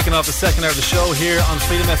Dream, kicking off the second hour of the show here on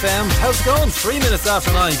Freedom FM. How's it going? 3 minutes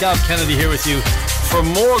after 9. Gav Kennedy here with you for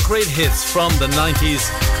more great hits from the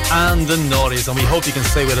 90s and the noughties. And we hope you can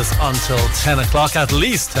stay with us until 10 o'clock, at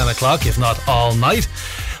least 10 o'clock, if not all night.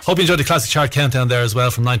 Hope you enjoyed the Classic Chart Countdown there as well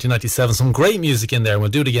from 1997. Some great music in there. We'll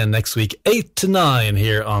do it again next week, 8 to 9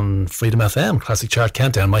 here on Freedom FM. Classic Chart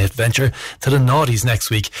Countdown, my adventure to the noughties next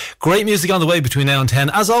week. Great music on the way between now and 10.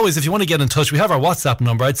 As always, if you want to get in touch, we have our WhatsApp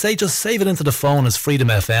number. I'd say just save it into the phone as Freedom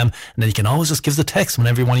FM, and then you can always just give us a text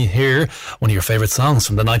whenever you want to hear one of your favourite songs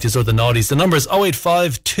from the 90s or the noughties. The number is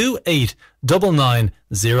 085 28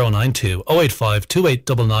 99092 085 28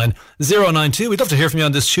 99092. We'd love to hear from you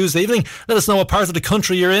on this Tuesday evening. Let us know what part of the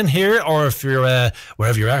country you're in here, or if you're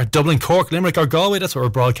wherever you are, Dublin, Cork, Limerick or Galway. That's where we're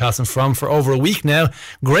broadcasting from for over a week now.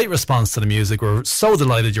 Great response to the music. We're so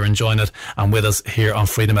delighted you're enjoying it and with us here on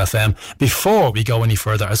Freedom FM. Before we go any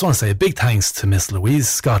further, I just want to say a big thanks to Mrs. Louise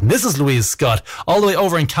Scott, all the way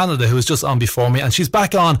over in Canada, who was just on before me, and she's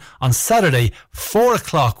back on Saturday 4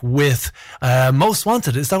 o'clock with Most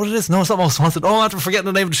Wanted. Is that what it is? No, it's not Most Wanted. Oh, I'm forgetting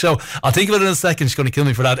the name of the show. I'll think of it in a second. She's going to kill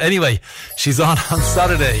me for that. Anyway, she's on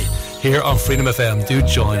Saturday here on Freedom FM. Do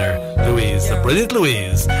join her, Louise, the brilliant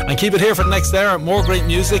Louise. And keep it here for the next hour. More great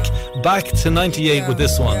music. Back to 98 with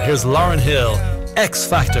this one. Here's Lauryn Hill, X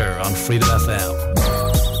Factor on Freedom FM.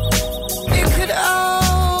 It could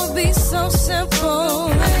all be so simple,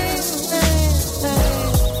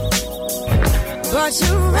 but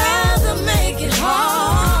you'd rather make it hard.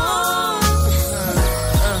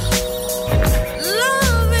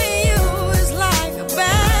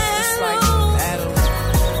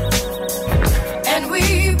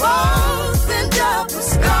 Both end up with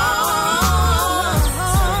scars.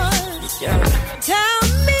 Tell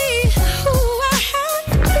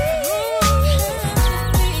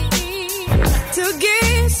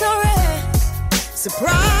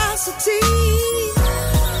reciprocity.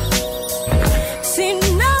 See,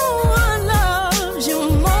 no one loves you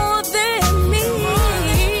more than me,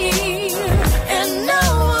 and no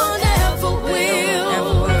one ever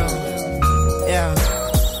will. Yeah.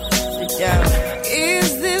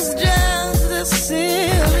 Is this just a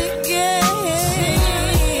silly game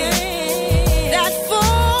that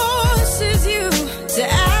forces you to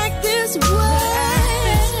act this way?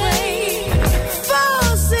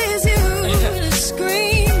 Forces you to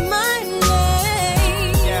scream my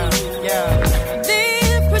name.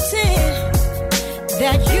 Then pretend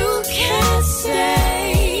that you can't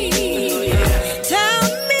say. Tell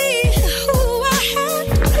me who I have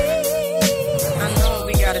to be. I know what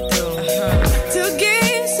we gotta do to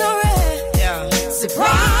get so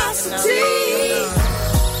reciprocity.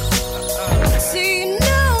 See,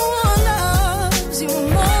 no one loves you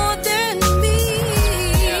more than me,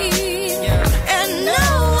 and no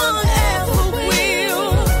one ever will.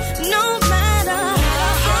 No matter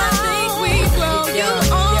how I think we grow, you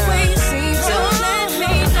always seem to let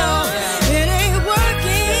me know it ain't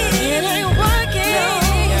working. It ain't working.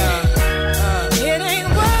 It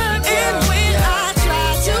ain't working. When I try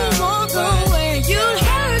to walk away, you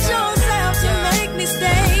hurt yourself to make me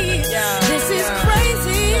stay. This is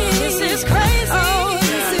crazy. This is crazy. Oh,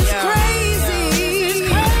 this is crazy. This is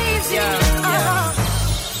crazy.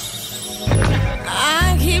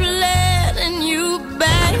 I keep letting you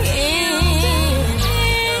back in.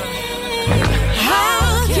 How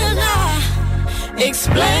can I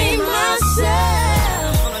explain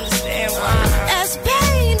myself? As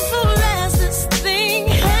painful as this thing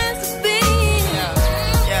has been,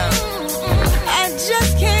 I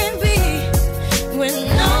just can't be with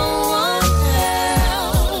no one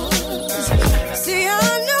else. See, I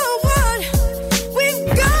know what we've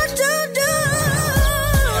got to do.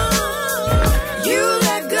 You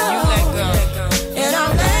let go, and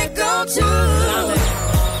I'll let go too.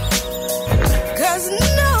 'Cause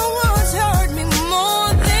no one's hurt me more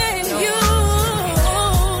than you,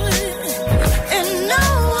 and no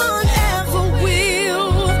one ever will.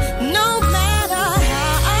 No matter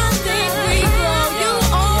how I think we grow, you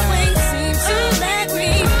always seem to let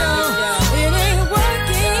me know it ain't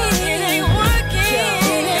working. It ain't working.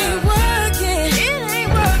 It ain't working. It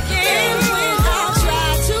ain't working. And when I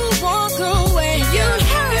try to walk away, you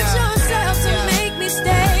hurt yourself to make me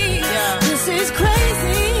stay. This is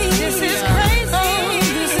crazy. This is crazy.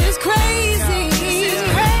 This is crazy. This is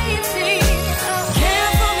crazy.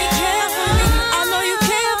 Care for me, care for me. I know you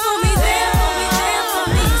care for me. There for me, there for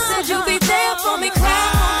me. You said you'd be there for me. Cry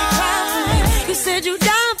for me, cry for me. You said you'd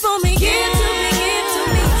die for me. Give to me, give to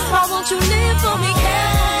me. Why won't you live for me? Care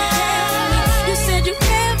for me, care for me. You said you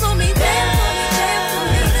care for me. There for me, there for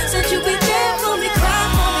me. Said you'd be there for me. Cry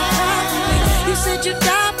for me, cry for me. You said you'd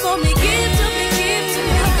die for me. Give to me, give to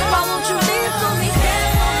me. Why won't you live for me? Care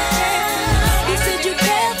for me, care for me. You said you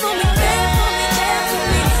care for me. There for me, there for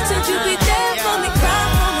me. Said you'd be there for me. Cry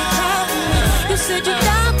for me, cry for me. You said you'd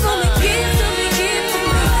die for me. Give to me, give to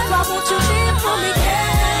me. Why won't you live for me? Care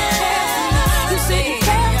for me, care for me. You said you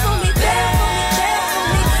care for me. There for me, there for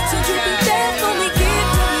me. Said you'd be there for me. Give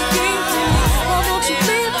to me, give to me. Why won't you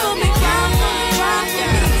live for me? Cry for me, cry for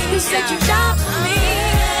me. You said you'd die for me.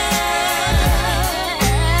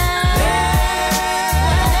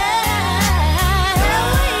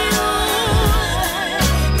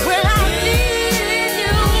 When I needed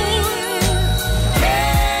you,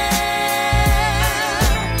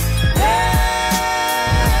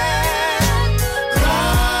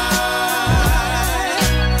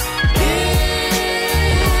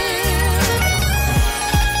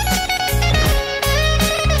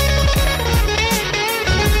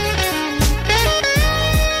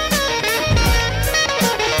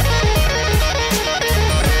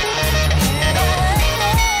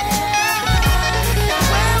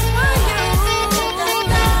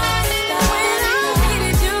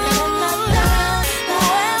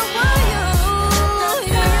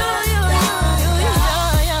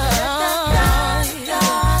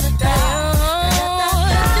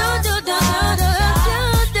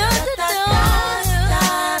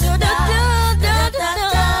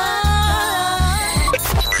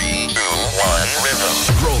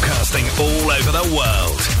 all over the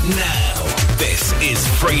world. Now, this is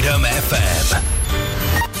Freedom FM.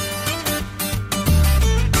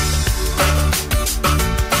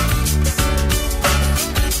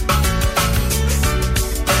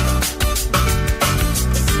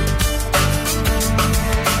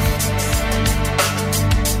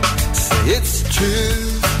 It's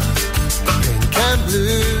true, pink and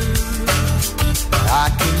blue, I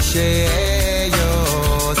can share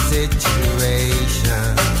your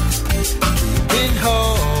situation. Keeping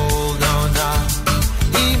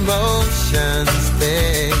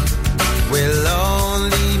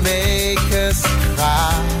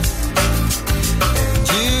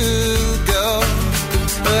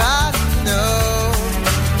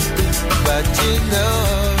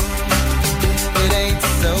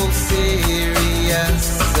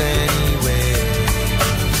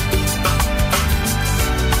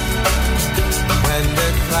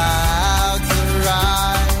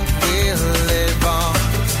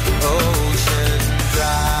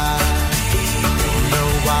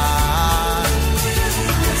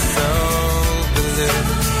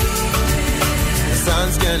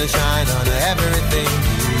gonna shine on everything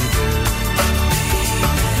you do.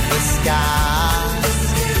 The sky's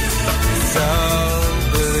so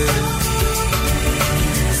blue.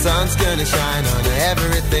 The sun's gonna shine on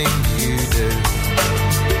everything you do.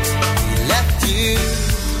 He left you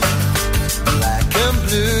black and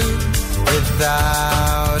blue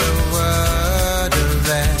without a word of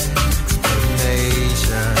explanation.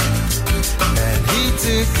 And he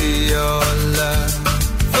took your love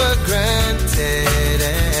for granted,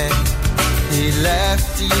 and he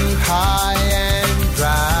left you high and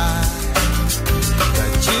dry.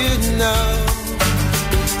 But you know,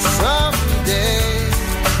 someday,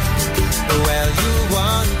 well, you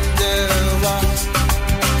wonder what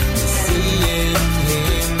you see in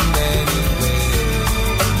him anyway.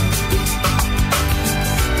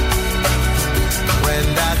 When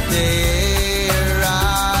that day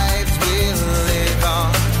arrives, we'll live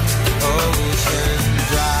on ocean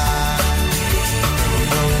drive. Don't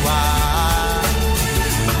know why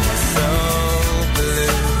it's so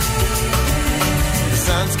blue. The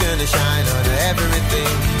sun's gonna shine on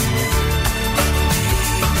everything.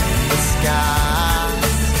 The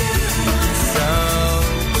sky's so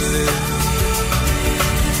blue.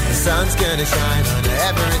 The sun's gonna shine on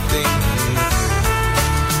everything.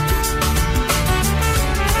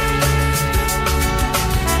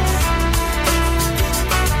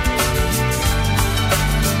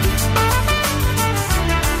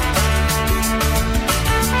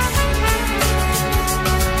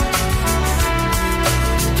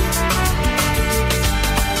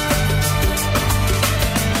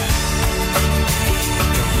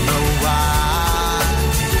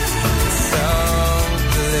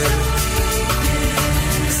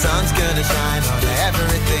 Gonna shine on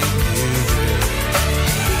everything you do.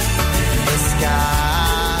 The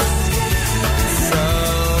sky's so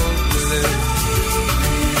blue.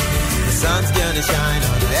 The sun's gonna shine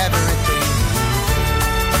on everything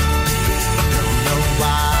you do. Don't know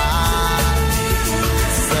why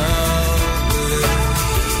it's so blue.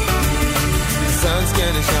 The sun's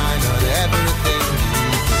gonna shine on everything you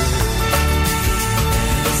do.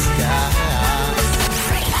 The sky.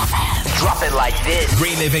 Drop it like this.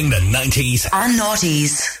 Reliving the 90s and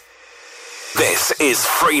noughties. This is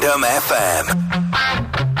Freedom FM.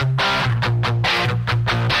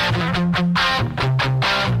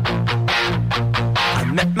 I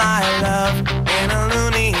met my love in a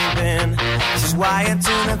loony bin. She's wired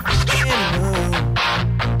to the f***ing moon.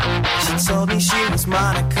 She told me she was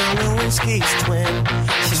Monica Lewinsky's twin.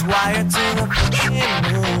 She's wired to the f***ing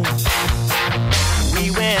moon. We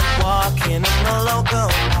went walking in the local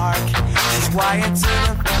park. She's wired to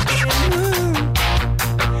the f***ing moon.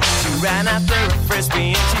 She ran after a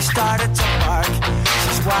frisbee and she started to bark.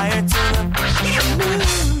 She's wired to the f***ing moon.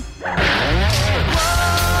 Whoa,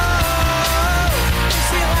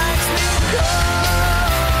 she likes me. Whoa,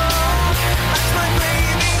 that's my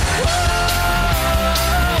baby. Whoa,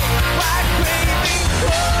 white baby.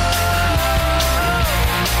 Whoa.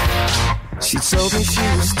 She told me she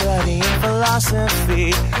was studying philosophy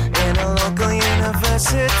in a local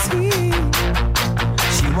university.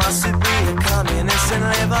 She wants to be a communist and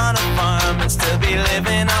live on a farm and still be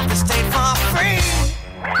living off the state for free.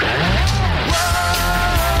 Whoa,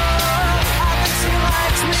 I think she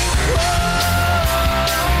likes me. Whoa,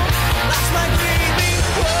 that's my baby.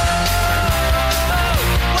 Whoa,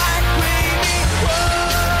 white baby. Whoa.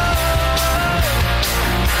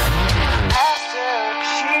 After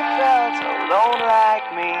she felt alone like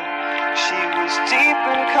me, she was deep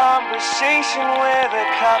in conversation with a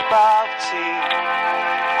cup of tea.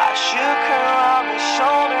 I shook her on the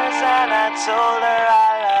shoulders and I told her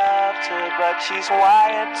I loved her, but she's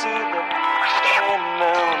wired to the f***ing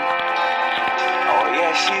moon. Oh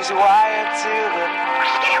yeah, she's wired to the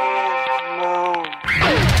f***ing moon.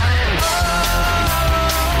 Oh,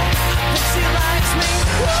 she likes me.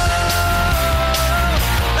 Whoa,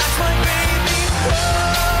 that's my baby. Whoa,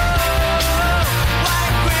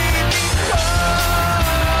 white baby. Whoa,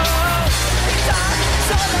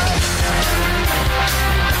 solo.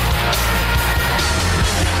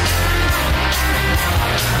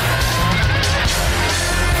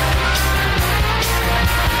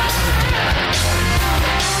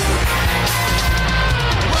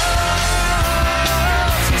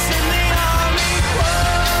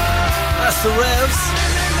 That's the Revs.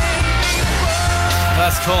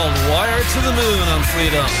 That's called Wired to the Moon on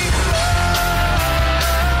Freedom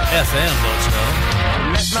FM, don't you know? I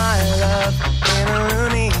met my love in a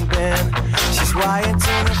loony bin. She's wired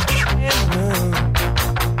to the f***ing moon.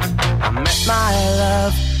 I met my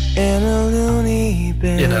love in a loony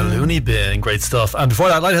bin. In a loony bin, great stuff. And before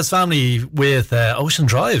that, Lighthouse Family with Ocean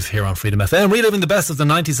Drive here on Freedom FM, reliving the best of the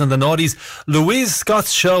 90s and the noughties. Louise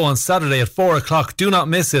Scott's show on Saturday at 4 o'clock. Do not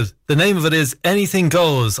miss it. The name of it is Anything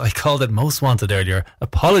Goes. I called it Most Wanted earlier.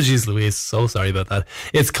 Apologies, Louise. So sorry about that.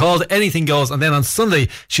 It's called Anything Goes. And then on Sunday,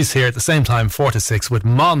 she's here at the same time, 4 to 6, with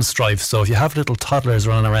Mom Strife. So if you have little toddlers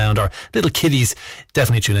running around or little kiddies,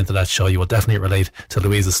 definitely tune into that show. You will definitely relate to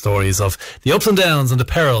Louise's stories of the ups and downs and the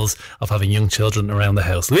perils of having young children around the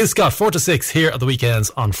house. Louise Scott, 4 to 6 here at the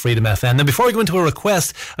weekends on Freedom FM. Now, before we go into a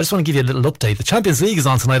request, I just want to give you a little update. The Champions League is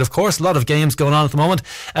on tonight, of course. A lot of games going on at the moment.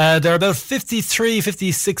 They're about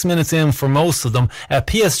 56 minutes in for most of them.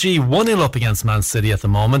 PSG 1-0 up against Man City at the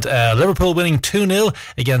moment. Liverpool winning 2-0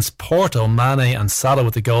 against Porto. Mane and Salah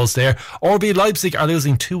with the goals there. RB Leipzig are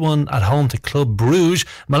losing 2-1 at home to Club Brugge.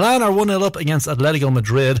 Milan are 1-0 up against Atletico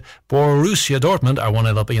Madrid. Borussia Dortmund are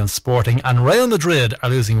 1-0 up against Sporting. And Real Madrid are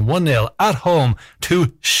losing 1-0 at home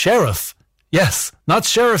to Sheriff. Yes, not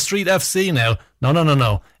Sheriff Street FC now.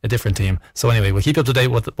 No. A different team. So anyway, we'll keep you up to date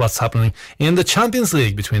with what's happening in the Champions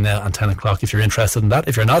League between now and 10 o'clock if you're interested in that.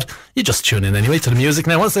 If you're not, you just tune in anyway to the music.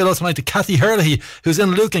 Now, I want to say hello tonight to Kathy Hurley, who's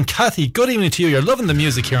in Lucan. Kathy, good evening to you. You're loving the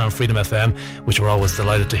music here on Freedom FM, which we're always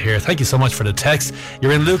delighted to hear. Thank you so much for the text.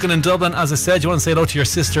 You're in Lucan in Dublin. As I said, you want to say hello to your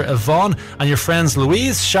sister Yvonne and your friends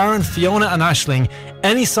Louise, Sharon, Fiona and Aisling.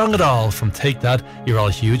 Any song at all from Take That, you're all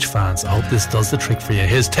huge fans. I hope this does the trick for you.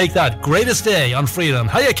 Here's Take That, Greatest Day on Freedom.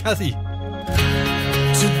 Hiya, Kathy.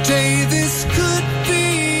 Today this could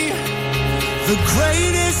be the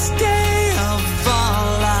greatest day of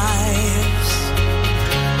our lives.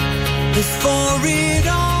 Before it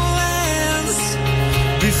all ends,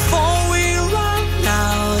 before we run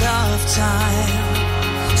out of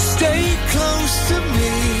time, stay close to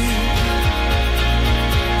me.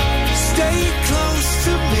 Stay close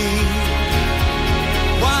to me.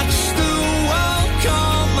 Watch the world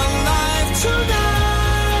come alive tonight.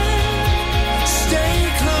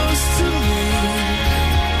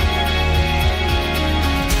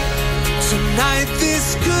 Tonight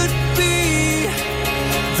this could be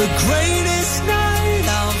the greatest night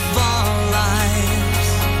of our lives.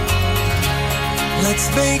 Let's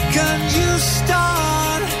make a new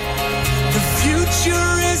start. The future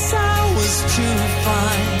is ours to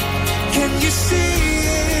find. Can you see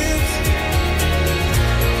it?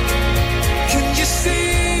 Can you see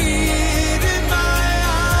it in my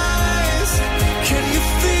eyes? Can you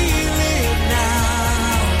feel it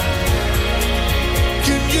now?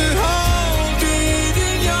 Can you hold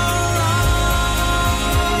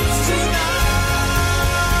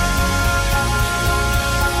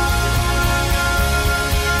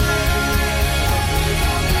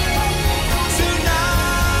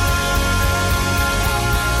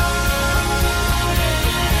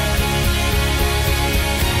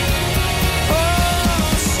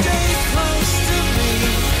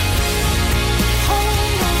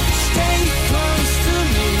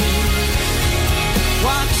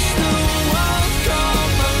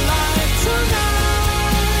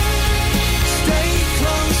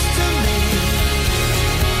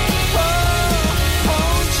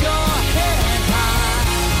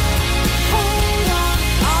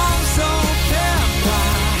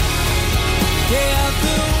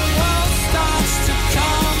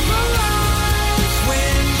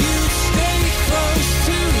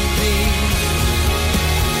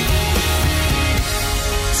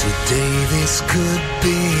Today this could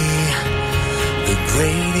be the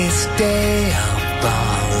greatest day of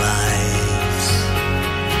our lives.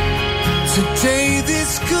 Today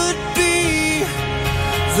this could be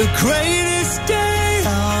the greatest day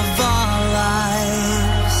of our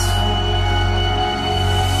lives.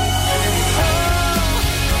 Oh,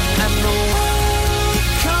 and the world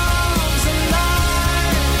comes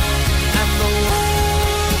alive, and the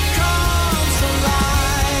world comes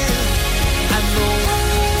alive, and the world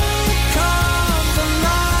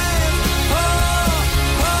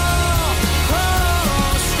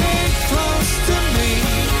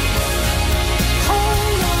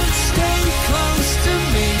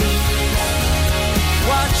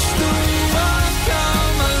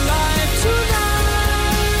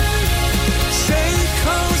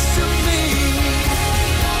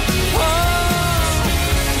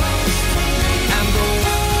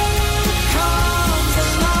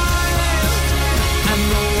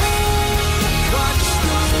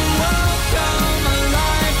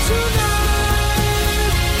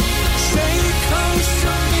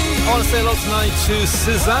I want to say hello tonight to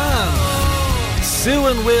Suzanne, Sue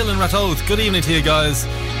and Will in Ratoath. Good evening to you guys.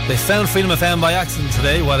 They found Freedom FM by accident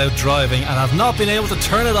today while out driving and have not been able to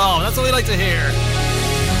turn it on. That's what we like to hear.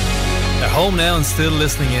 They're home now and still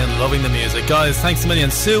listening in, loving the music. Guys, thanks a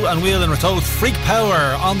million. Sue and Wheel and Ratoath, Freak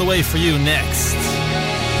Power on the way for you next.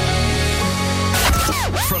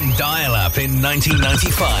 From dial-up in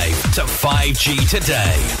 1995 to 5G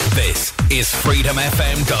today, this is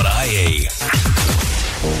freedomfm.ie.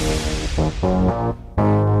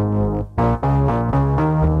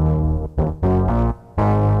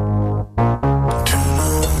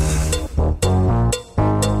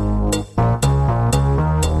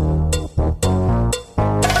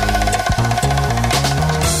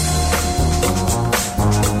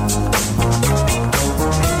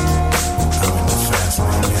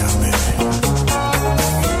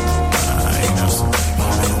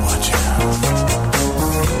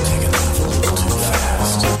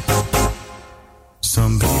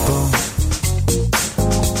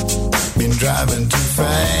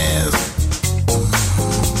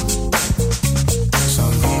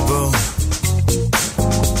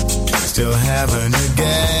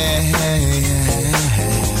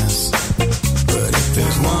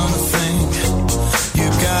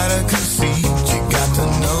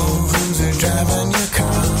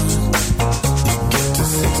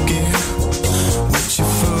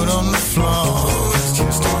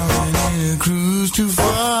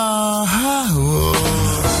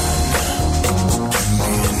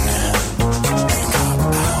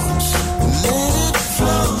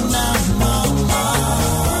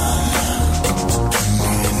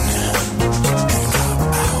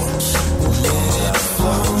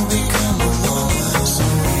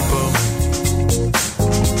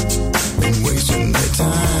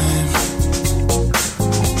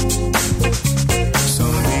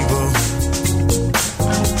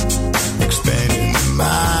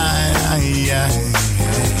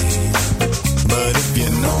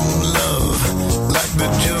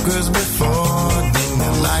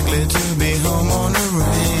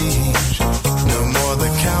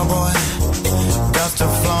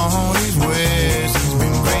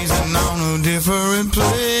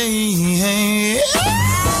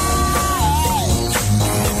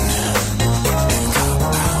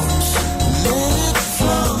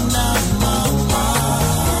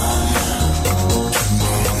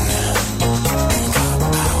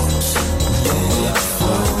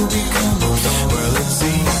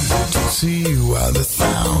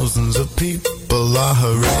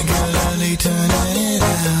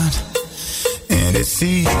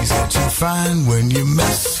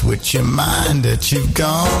 Your mind that you've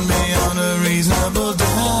gone beyond a reasonable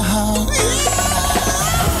doubt.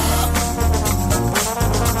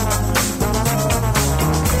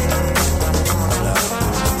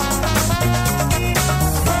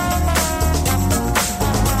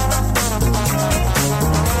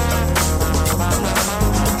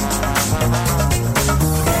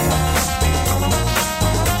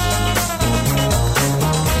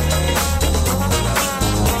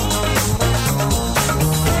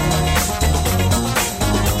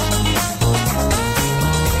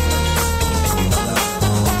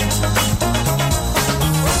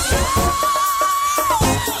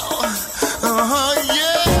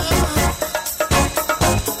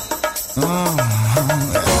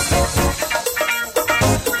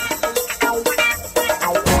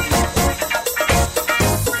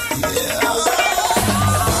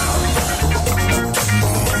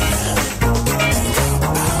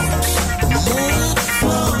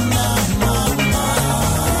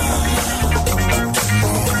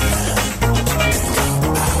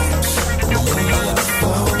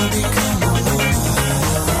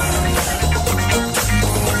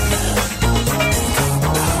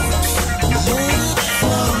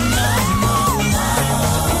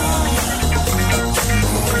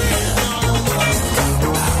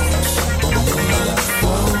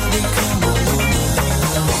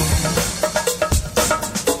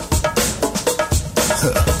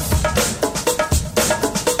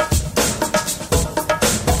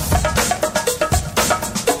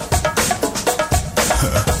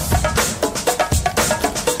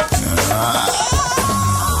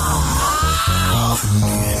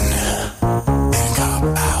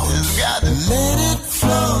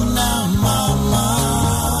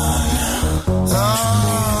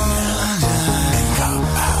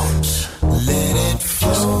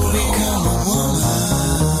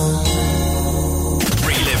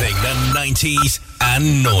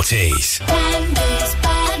 And noughties.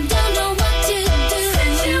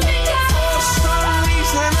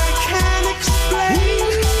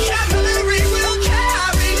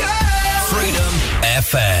 Freedom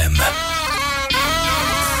FM.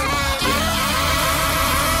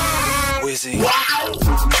 Wizzy. Wow.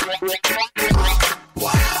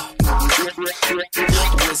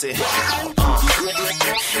 Wizzy.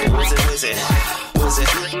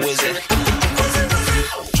 Wizzy.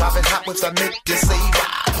 Driving hot with that make you say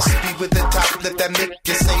wow. Speed with the top, let that make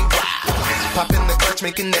you say wow. Pop in the clutch,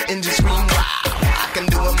 making the engine scream wow. I can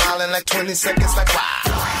do a mile in like 20 seconds like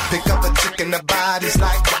wow. Pick up a chick and the body's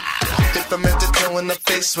like wow. Dip from head to toe and the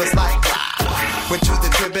face was like wow. Went through the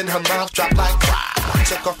crib and her mouth dropped like wow.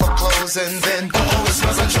 Took off her clothes and then oh, it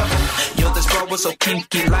smells like trouble. Yo, this bro was so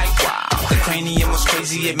kinky like wow. The cranium was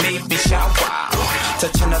crazy, it made me shout wow.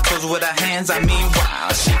 Touching her toes with her hands, I mean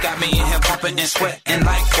wow. She got me in here pumping and sweating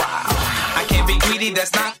like wow. I can't be greedy,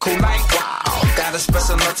 that's not cool like wow. Gotta spread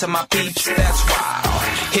some love to my peeps, that's wow.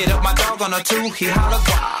 Hit up my dog on a 2, he hollered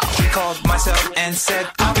wow. He called myself and said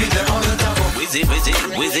I'll be there on the double. Wizzy, wizzy,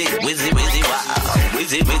 wizzy, wizzy, wizzy, wow.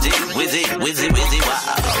 Wizzy, wizzy, wizzy, wizzy, wizzy, wow.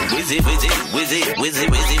 Wizzy, wizzy, wizzy, wizzy,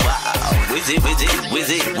 wizzy, wow. Wizzy, wizzy,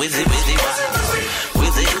 wizzy, wizzy, wizzy, wow.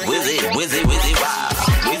 Wizzy, wizzy, wizzy, wizzy, wow.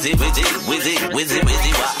 Wizzy, wizzy, wizzy, wizzy,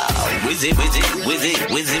 wizzy, wow. Wizzy, wizzy, wizzy,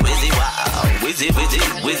 wizzy, wizzy, wow. Wizzy, wizzy,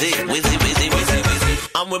 wizzy, wizzy, wizzy, wizzy, wizzy.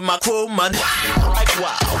 I'm with my crew, man. Like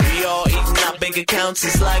wow. We all eating our bank accounts,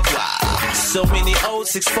 it's like wow. So many old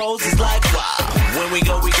 6-4s, it's like wow. When we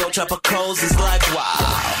go tropicals, it's like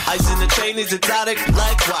wow. Ice in the chain is exotic,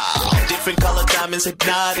 like wow. Different color diamonds,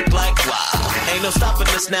 hypnotic, like wow. Ain't no stopping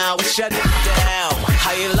us now, we shut it down.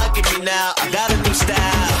 How you liking me now? I got a new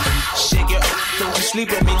style. Shake it, don't you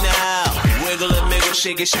sleep on me now. Wiggle and miggle,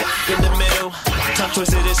 shake it, in the middle. Tongue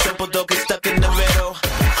twisted is simple, don't get stuck in the middle.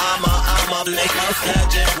 I'm a legend.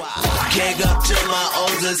 Kick up to my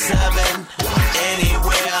O's and 7.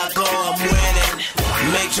 Anywhere I go, I'm winning.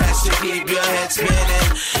 Make tracks to keep your head spinning.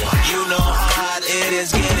 You know how hot it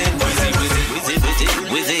is getting. Wizzy, wizzy, wizzy,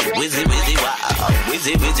 wizzy, wizzy, wizzy, wow.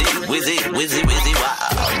 Wizzy, wizzy, wizzy, wizzy, wizzy, wow.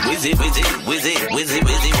 Wizzy, wizzy, wizzy, wizzy,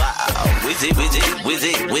 wizzy, wow. Wizzy, wizzy,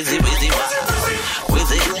 wizzy, wizzy, wizzy, wow.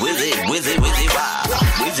 Wizzy, wizzy, wizzy, wizzy, wow.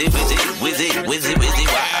 Wizzy, wizzy, wizzy, wizzy, wizzy,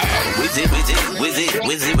 wow. Wizzy, wizzy, wizzy,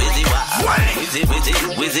 wizzy, wizzy, wow. Wizzy, wizzy,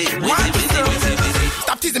 wizzy, wizzy, wizzy, wizzy, wizzy.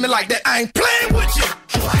 Stop teasing me like that, I ain't playing with you.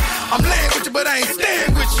 I'm laying with you, but I ain't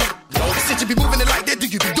staying with you. Since you be moving it like that, do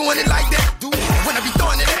you be doing it like that? When I be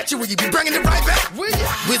throwing it at you, will you be bringing it right back?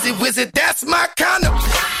 Wizzy, that's my kind of.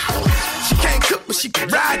 She can't cook, but she can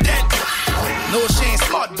ride that. No, she ain't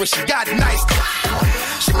smart, but she got it nice.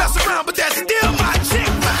 She mess around, but that's still my chick.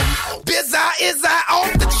 Is I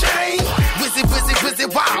off the chain? Wizzy,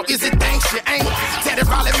 wow, is it thing she ain't? Teddy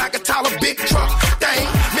Riley, Macatala, big truck thing.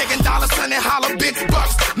 Making dollars, sonny, holler, big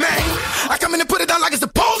bucks, man. I come in and put it down like it's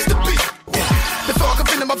supposed to be. Before I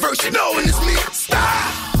come into my verse, you know when it's me.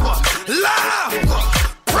 Style, loud,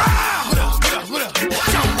 proud.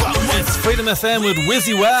 It's Freedom FM with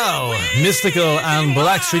Wizzy Wow, Mystical and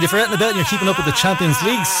Blackstreet. If you're out and about and you're keeping up with the Champions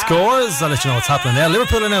League scores, I'll let you know what's happening now.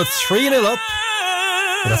 Liverpool are now 3-0 up.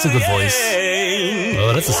 Oh, that's a good voice.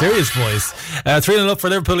 Oh, that's a serious voice. 3-0 up for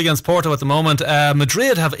Liverpool against Porto at the moment.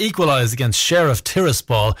 Madrid have equalised against Sheriff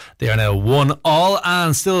Tiraspol. They are now 1-1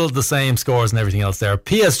 and still the same scores and everything else there.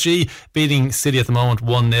 PSG beating City at the moment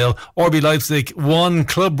 1-0. RB Leipzig 1,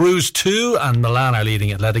 Club Brugge 2, and Milan are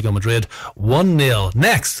leading Atletico Madrid 1-0.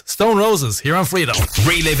 Next, Stone Roses here on Freedom.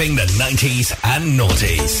 Reliving the 90s and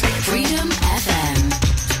noughties. Freedom FM.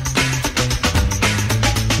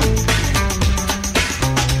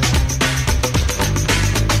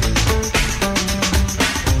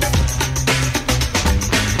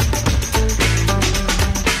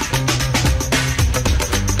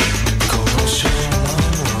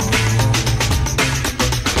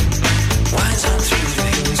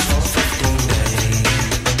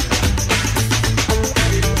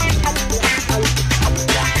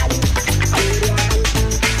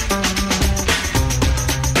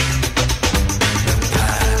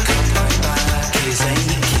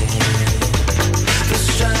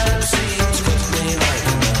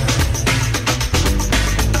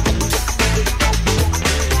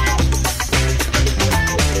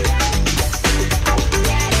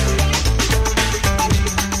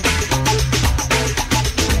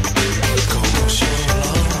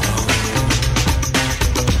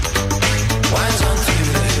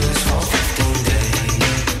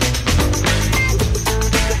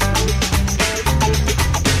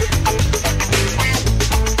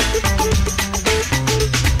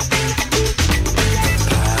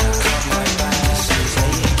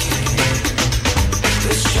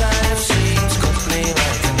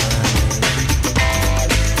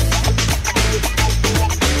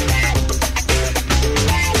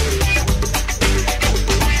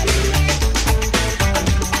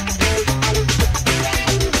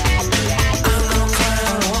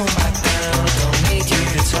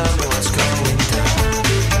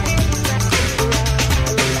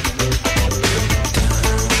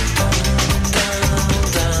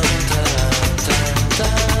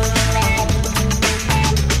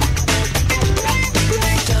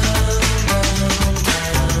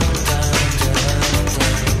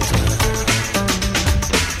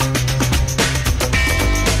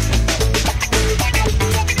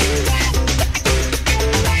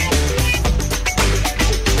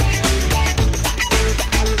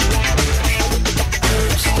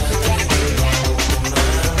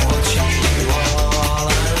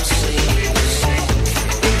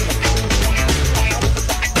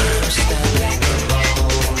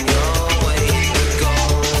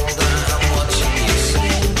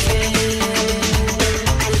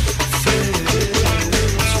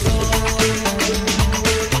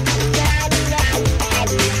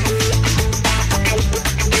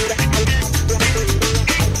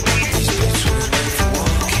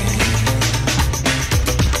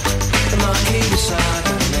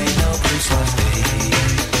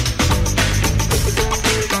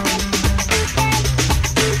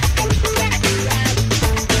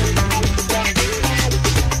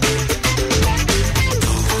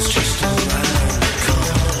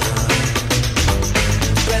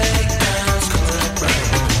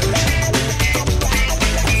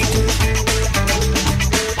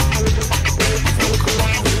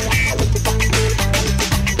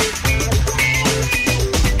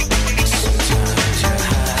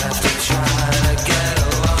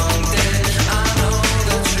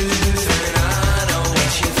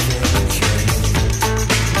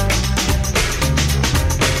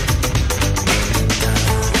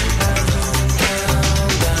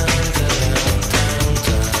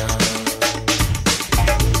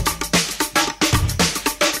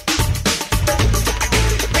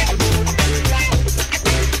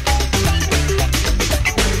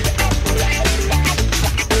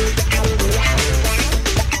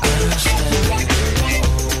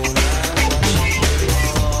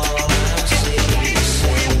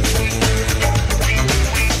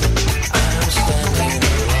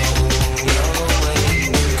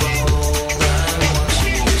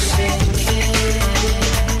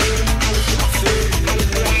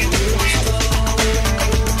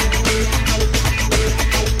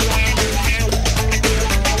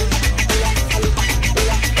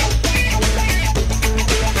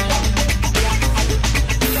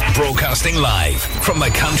 live from the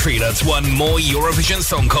country that's won more Eurovision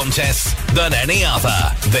Song Contests than any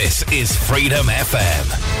other. This is Freedom FM.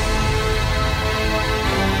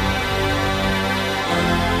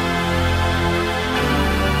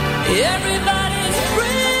 Everybody's free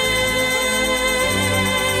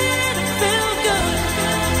to feel good.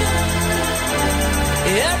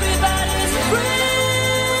 Everybody's free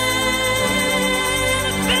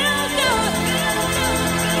to feel good.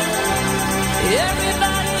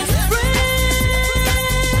 Everybody's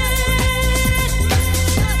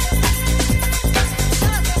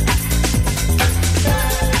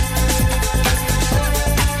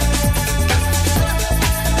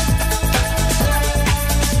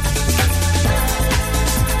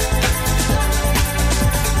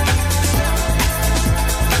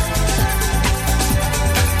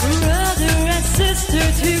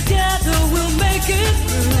together we'll make it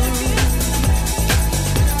through.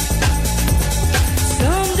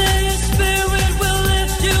 Someday your spirit will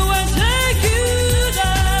lift you and take you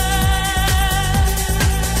down.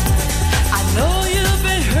 I know you've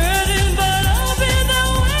been hurting, but I'll be there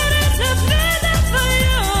waiting to be there for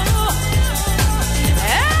you.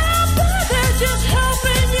 And I'll be there just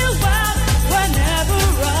helping you out whenever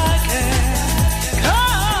I can.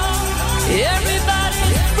 Come,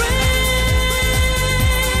 everybody's free.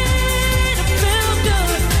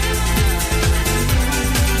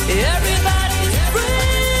 Everybody's free.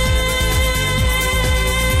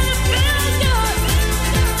 Feel good.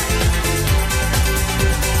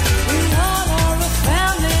 We all are a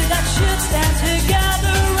family that should stand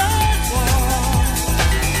together as one,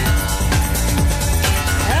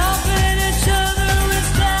 helping each other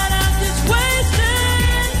instead of just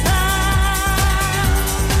wasting time.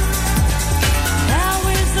 Now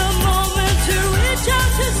is the moment to reach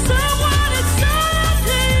out to someone. It's up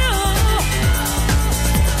to you.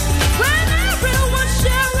 When everyone's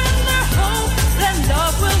sharing their hope, then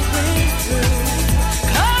love will bring through.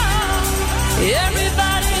 Come,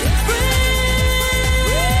 everybody's free.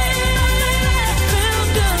 Feel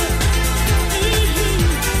good.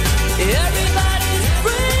 Everybody's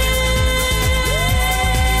free.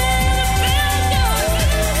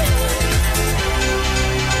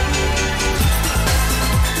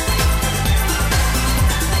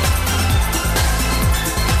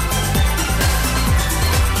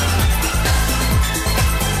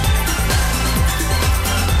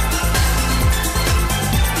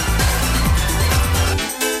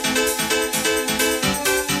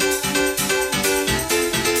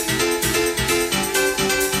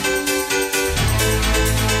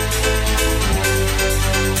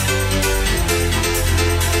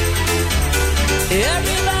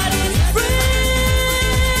 Everybody's free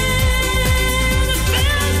to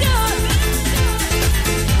feel good.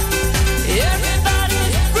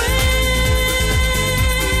 Everybody's free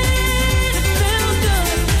to feel good.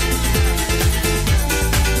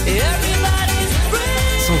 Everybody's free.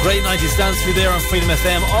 Some great 90s dance for you there on Freedom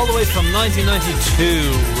FM, all the way from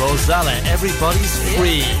 1992. Rosella, Everybody's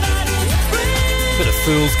Free. Bit of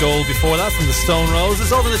Fool's Gold before that from the Stone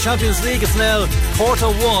Roses. Over in the Champions League, it's now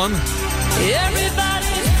Porto 1,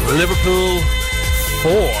 Liverpool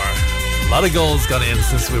 4. A lot of goals gone in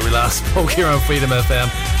since we were last spoke here on Freedom FM.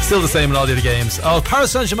 Still the same in all the other games. Oh,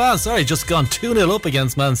 Paris Saint-Germain, just gone 2-0 up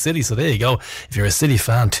against Man City. So there you go. If you're a City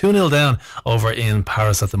fan, 2-0 down over in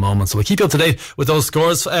Paris at the moment. So we'll keep you up to date with those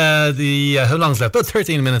scores. How long's left? About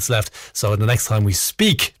 13 minutes left. So the next time we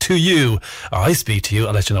speak to you, or I speak to you,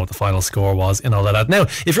 I'll let you know what the final score was and all of that. Now,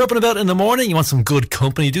 if you're up and about in the morning, you want some good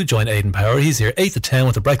company, do join Aidan Power. He's here 8 to 10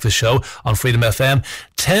 with the Breakfast Show on Freedom FM.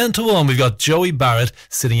 10 to 1, we've got Joey Barrett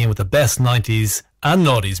sitting in with the best 90s and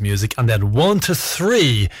noughties music, and then 1 to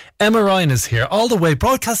 3, Emma Ryan is here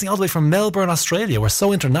broadcasting all the way from Melbourne, Australia. We're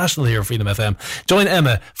so international here at Freedom FM. Join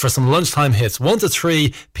Emma for some lunchtime hits 1 to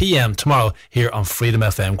 3 p.m. tomorrow here on Freedom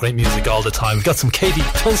FM. Great music all the time. We've got some Katie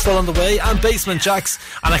Tunstall on the way and Basement Jacks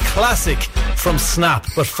and a classic from Snap.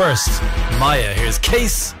 But first, Maya, here's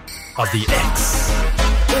Case of the X.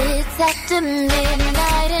 It's after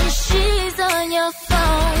midnight and she's on your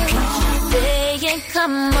phone, saying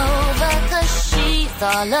come over 'cause she's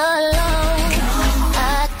all alone.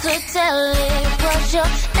 I could tell it was your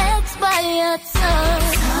ex by your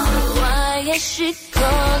tongue. Why is she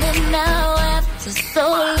calling now after so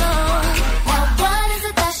long? Now what is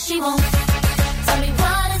it that she wants? Tell me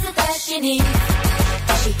what is it that she needs?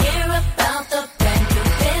 Did she hear about the brand new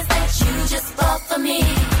biz that you just bought for me?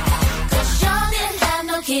 'Cause y'all didn't have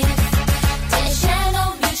no kids, didn't share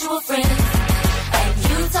no mutual friends, and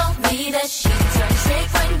you told me that she turned trick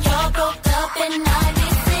when y'all broke up in 96.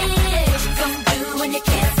 What you gonna do when you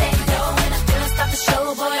can't say no? And I couldn't stop the show,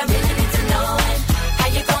 boy, I really need to know. And how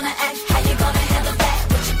you gonna act, how you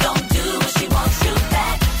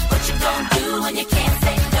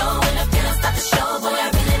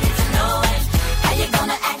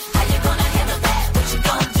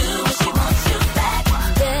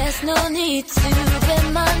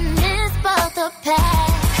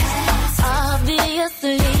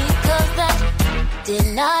endlessly, 'cause that did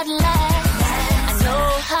not last. I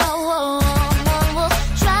know how one will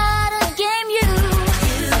try to game you.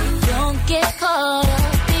 Don't get caught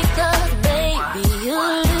up because baby you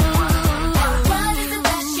lose. What is it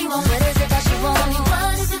that she wants? What is it that she wants?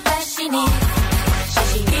 What is it that she needs? Should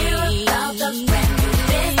she hear about the brand new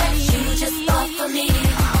biz that you just bought for me?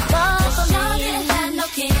 But she didn't have no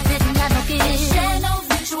kids, didn't have no kids, share no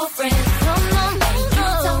mutual friends. No, no, no. And you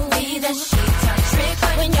told me that she turned trick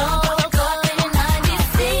when you're caught in an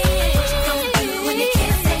IDC. What you gonna do when you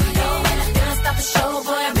can't say no? And I couldn't stop the show,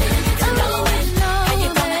 boy, I really need to know it. How you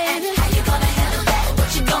gonna act? How you gonna handle that? What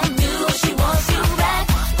you gonna do when she wants you back?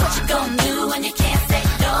 What you gonna do when you can't say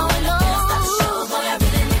no? And I couldn't stop the show, boy, I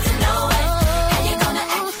really need to know it. How you gonna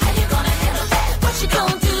act? How you gonna handle that? What you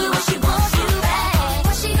gonna do when she wants you back?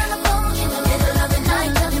 Was she gonna phone in the middle of the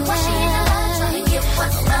night? Was she in a line trying to get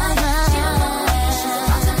what's mine? She don't know me, she's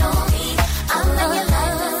about to know me. I'm in your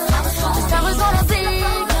life, that's how it's gonna be.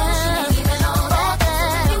 She ain't even all that,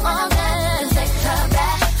 if you want that, then take her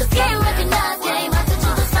back. 'Cause game recognized, game, I could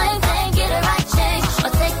do the same thing, get it right, change,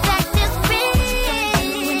 or take back this beat.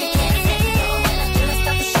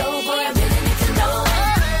 Stop the show, boy, I really need to know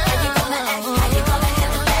it. How you gonna act? How you gonna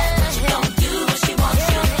handle that? What you gonna do when she wants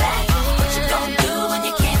you back? What you gonna do when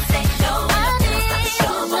you can't say no? Stop the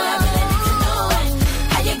show, boy, I really need to know it.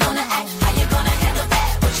 How you gonna act? How you gonna handle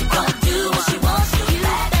that? What you gonna do when she wants you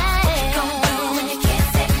back? What you gonna do when you can't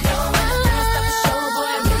say no? Stop the show,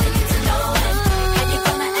 boy, I really need to know it. How you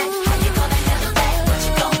gonna act? How you gonna handle that? What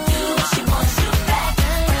you gonna do when she wants you back?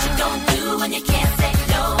 What you gonna do when you can't say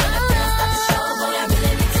no? Stop the show, boy, I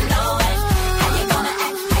really need to know it. How you gonna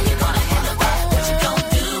act? How you gonna handle that? What you gonna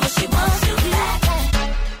do when she wants you back?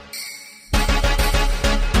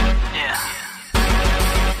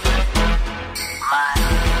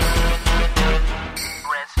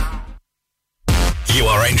 You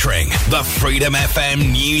are entering the Freedom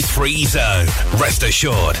FM News Free Zone. Rest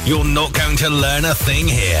assured, you're not going to learn a thing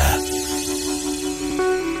here.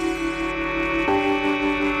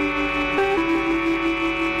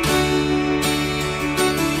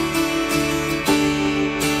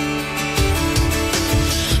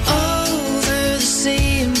 Over the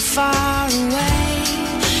sea and far away,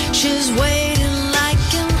 she's waiting like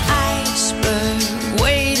an iceberg,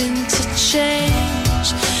 waiting to change.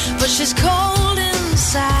 But she's cold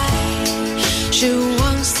inside. She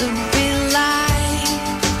wants to be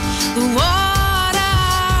like the water.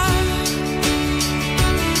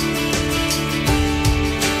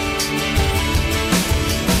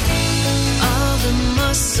 All the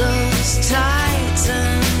muscles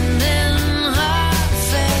tighten in her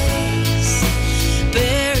face,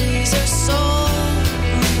 buries her soul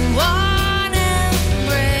in one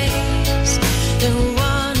embrace. They're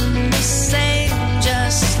one and the same,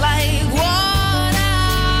 just like water.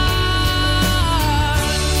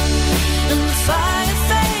 And the fire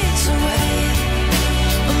fades away,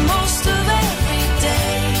 but most of every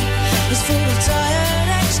day is full of tired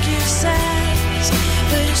excuses.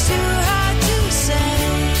 But it's too hard to say.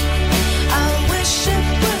 I wish it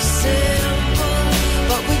was simple,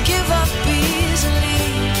 but we give up easily.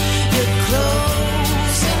 You're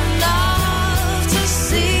close enough to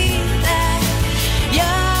see that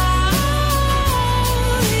you're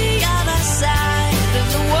the other side of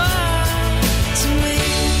the world to me.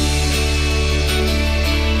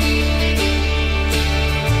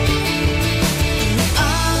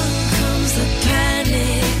 On comes the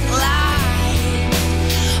panic line,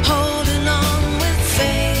 holding on with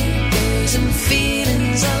fingers and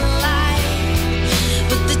feelings alive.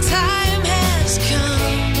 But the time has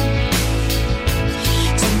come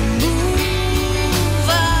to move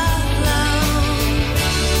along.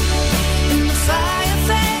 And the fire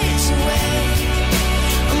fades away,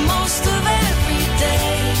 and most of every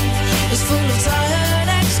day is full of tired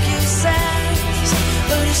excuses.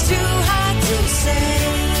 But it's too hard to say.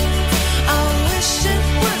 I wish it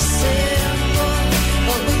was simple,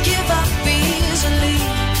 but we give up easily.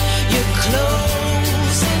 You're close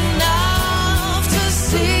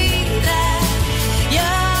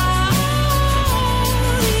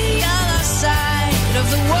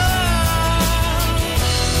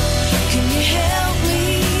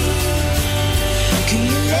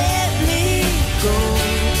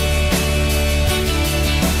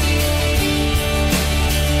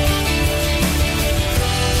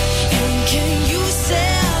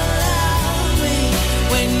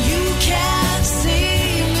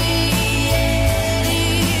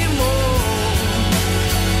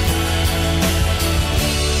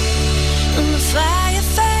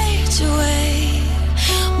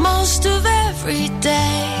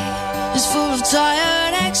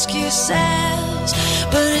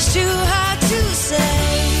but it's too hard to say.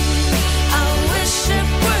 I wish it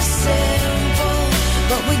were simple,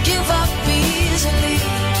 but we give up easily.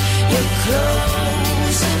 You're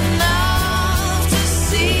close enough to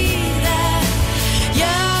see that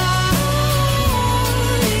you're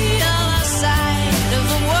the other side of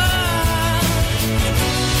the world.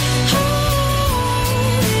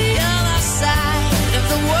 The other side of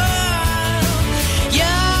the world.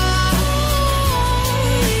 You're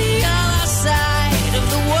the other side of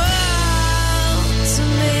the world to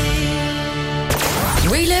me.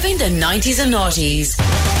 Reliving the 90s and noughties.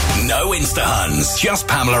 No Instahuns, just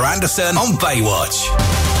Pamela Anderson on Baywatch.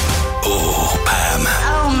 Oh, Pam.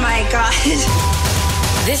 Oh my God.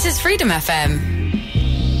 This is Freedom FM.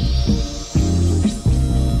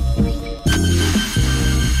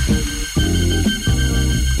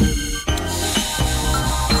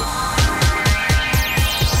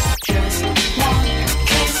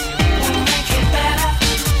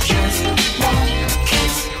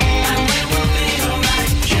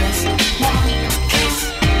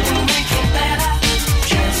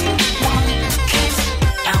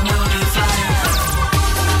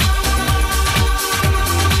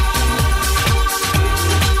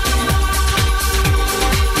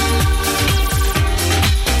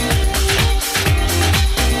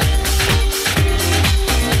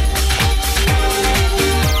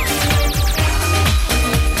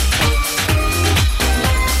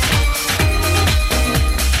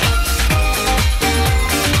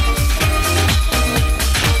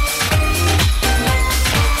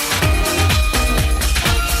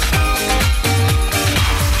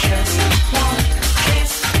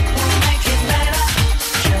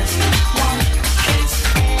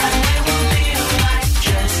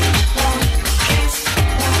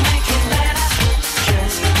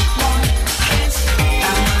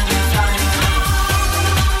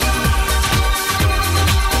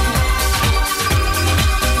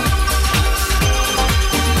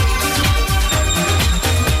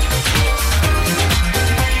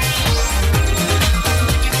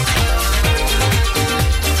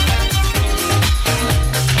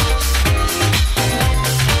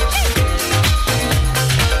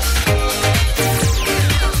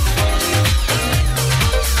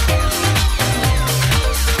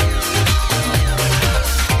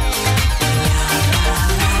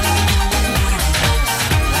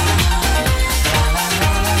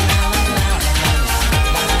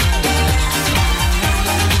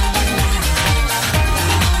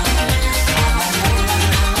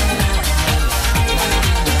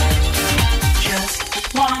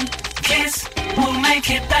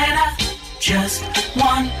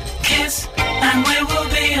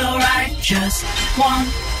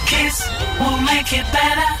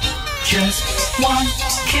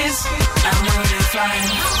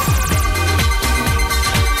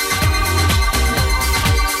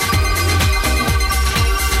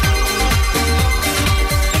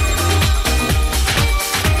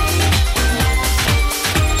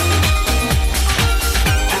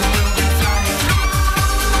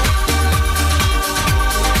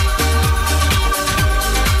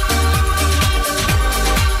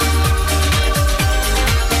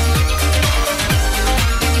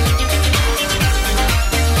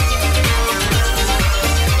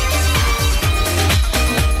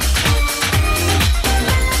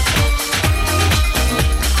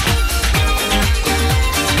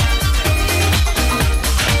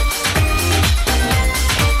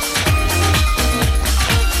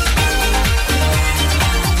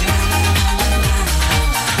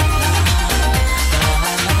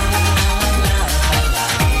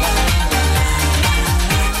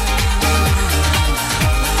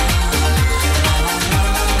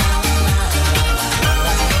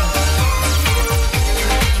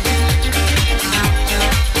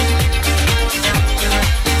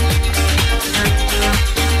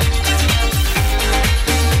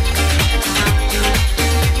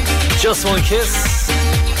 Just One Kiss.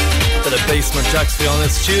 Bit of Basement Jaxx for you on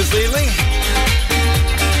this Tuesday evening.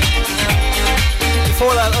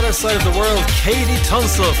 Before that, Other Side of the World, Katie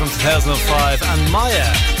Tunstall from 2005 and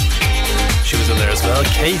Maya. She was in there as well.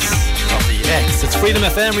 Case of the X. It's Freedom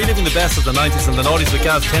FM, reliving the best of the 90s and the noughties with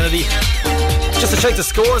Gav Kennedy. Just to check the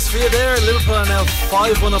scores for you there, Liverpool are now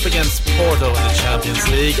 5-1 up against Porto in the Champions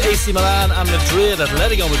League. AC Milan and Madrid,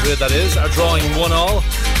 Atletico Madrid that is, are drawing 1-1.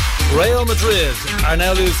 Real Madrid are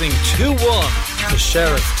now losing 2-1 to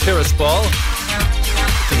Sheriff Tiraspol.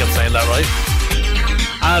 I think I'm saying that right.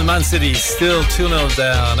 And Man City still 2-0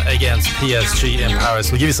 down against PSG in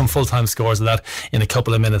Paris. We'll give you some full-time scores of that in a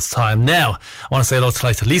couple of minutes' time. Now, I want to say hello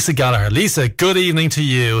tonight to Lisa Gallagher. Lisa, good evening to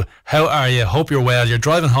you. How are you? Hope you're well. You're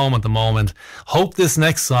driving home at the moment. Hope this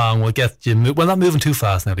next song will get you... Well, not moving too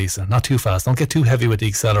fast now, Lisa. Not too fast. Don't get too heavy with the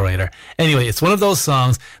accelerator. Anyway, it's one of those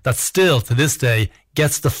songs that still, to this day,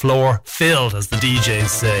 gets the floor filled, as the DJs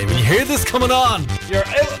say. When you hear this coming on, you're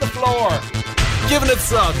out on the floor, giving it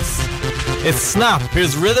sucks. It's Snap.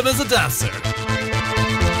 Here's Rhythm as a Dancer.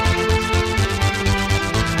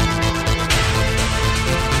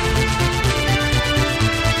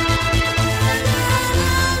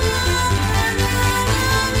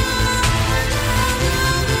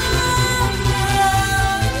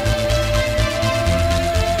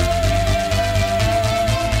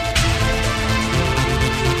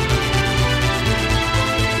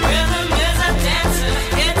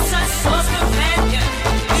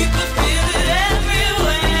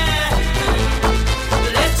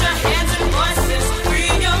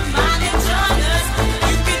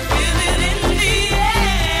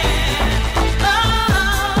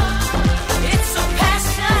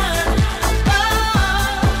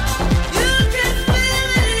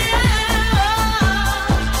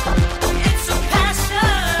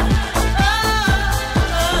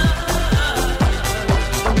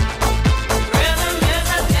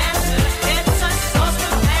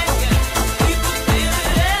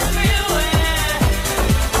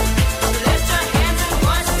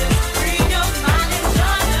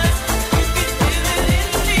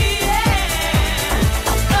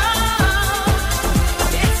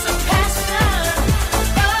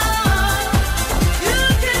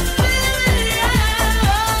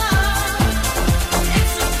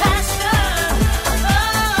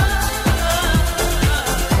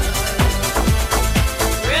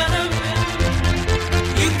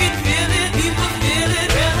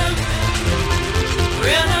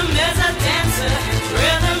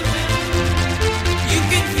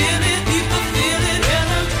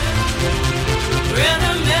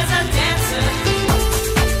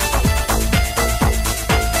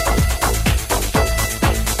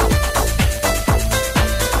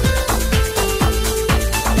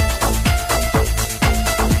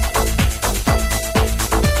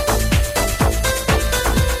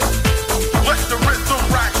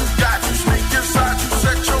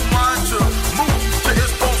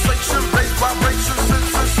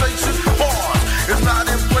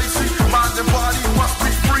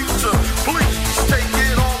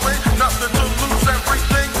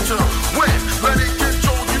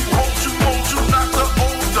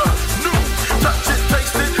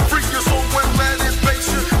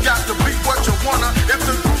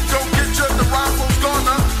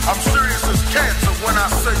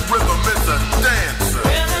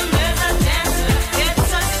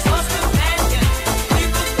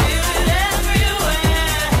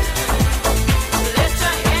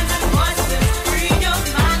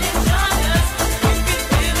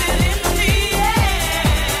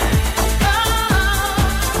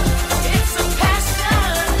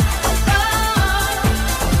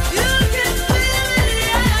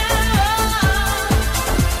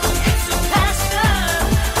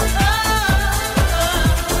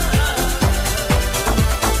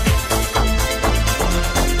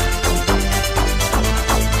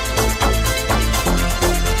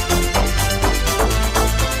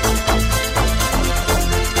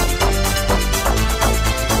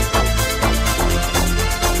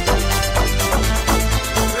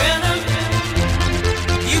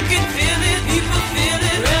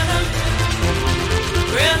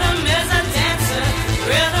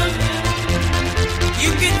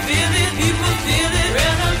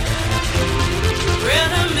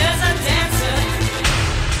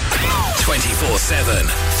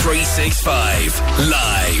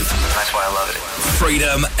 Live. That's why I love it.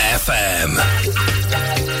 Freedom FM.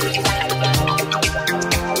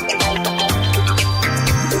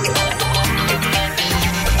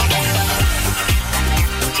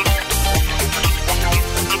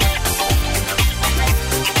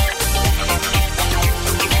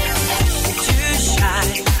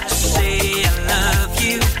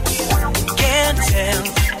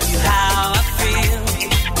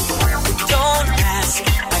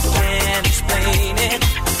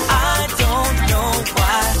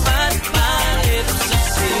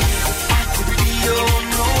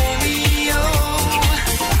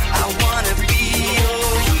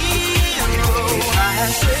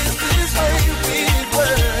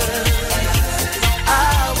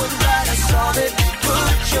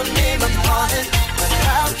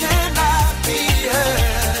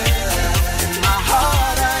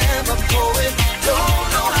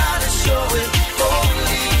 Don't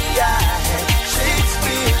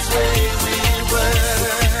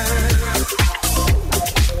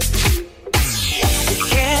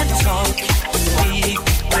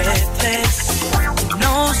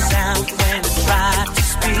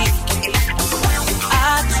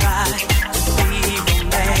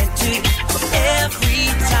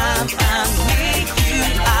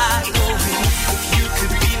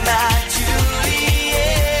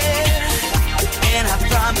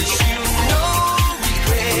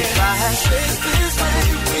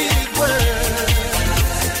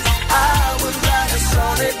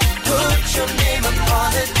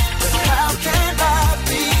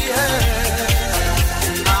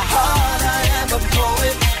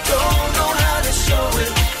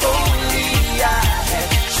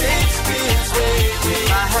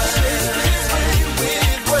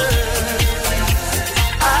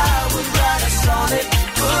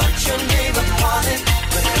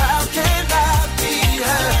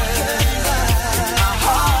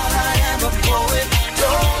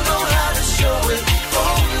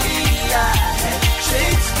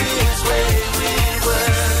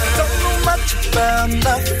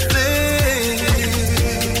nothing.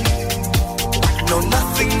 No,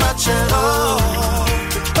 nothing much at all.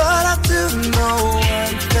 But I do know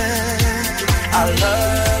one thing. I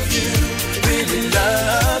love you, really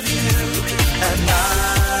love you. And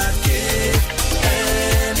I'd give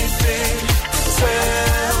anything to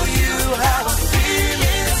tell you how I feel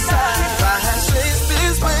inside. If I had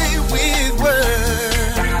Shakespeare's way with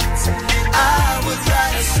words, I would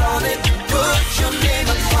write a sonnet, put your name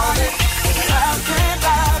upon it. How can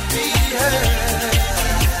I be heard?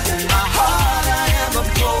 In my heart I am a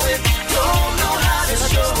poet, don't know how to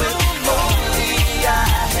show it. Only I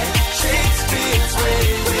had Shakespeare's way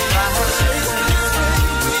with my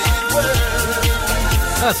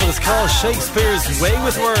That's what it's called, Shakespeare's Way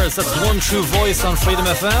with Words. That's One True Voice on Freedom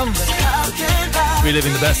FM.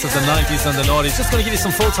 Reliving the best of the 90s and the noughties. Just going to give you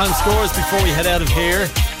some full-time scores before we head out of here.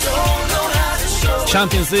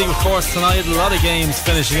 Champions League, of course, tonight. A lot of games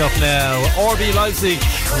finishing up now. RB Leipzig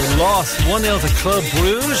lost 1-0 to Club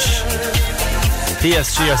Brugge.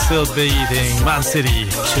 PSG are still beating Man City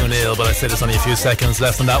 2-0, but I said there's only a few seconds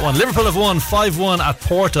left on that one. Liverpool have won 5-1 at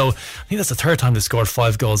Porto. I think that's the third time they've scored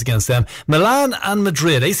 5 goals against them. Milan and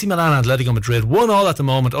Madrid, AC Milan and Atletico Madrid, 1-1 at the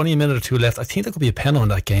moment, only a minute or two left. I think there could be a penalty in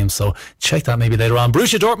that game, so check that maybe later on.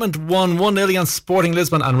 Borussia Dortmund won 1-0 against Sporting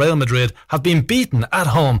Lisbon, and Real Madrid have been beaten at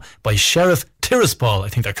home by Sheriff Tiraspol, I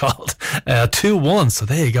think they're called, 2-1. So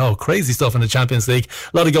there you go, crazy stuff in the Champions League.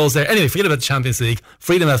 A lot of goals there. Anyway, forget about the Champions League.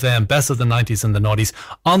 Freedom FM, best of the 90s and the noughties.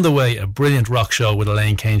 On the way, a brilliant rock show with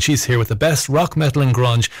Elaine Kane. She's here with the best rock, metal and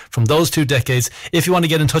grunge from those 2 decades. If you want to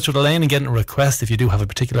get in touch with Elaine and get a request, if you do have a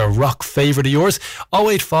particular rock favourite of yours,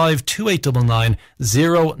 085 2899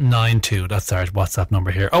 092. That's our WhatsApp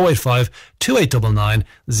number here, 085 2899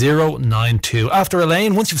 092. After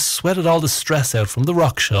Elaine, once you've sweated all the stress out from the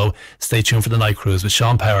rock show, stay tuned for the Night Cruise with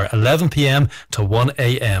Sean Power, 11 p.m. to 1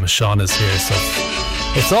 a.m. Sean is here, so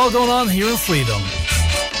it's all going on here in Freedom.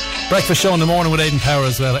 Breakfast show in the morning with Aidan Power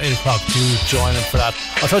as well at 8 o'clock. Do join in for that.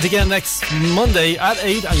 I'll talk to you again next Monday at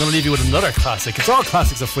 8. I'm going to leave you with another classic. It's all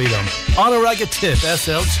classics of Freedom. On a Ragged Tip,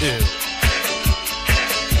 SL2.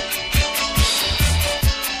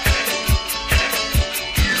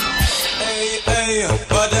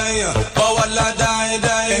 Badaya, bawala dai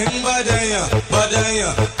dai, badaya, badaya,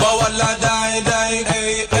 bawala dai dai,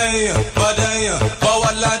 badaya,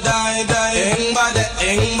 bawala dai dai,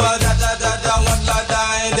 badaya, badaya.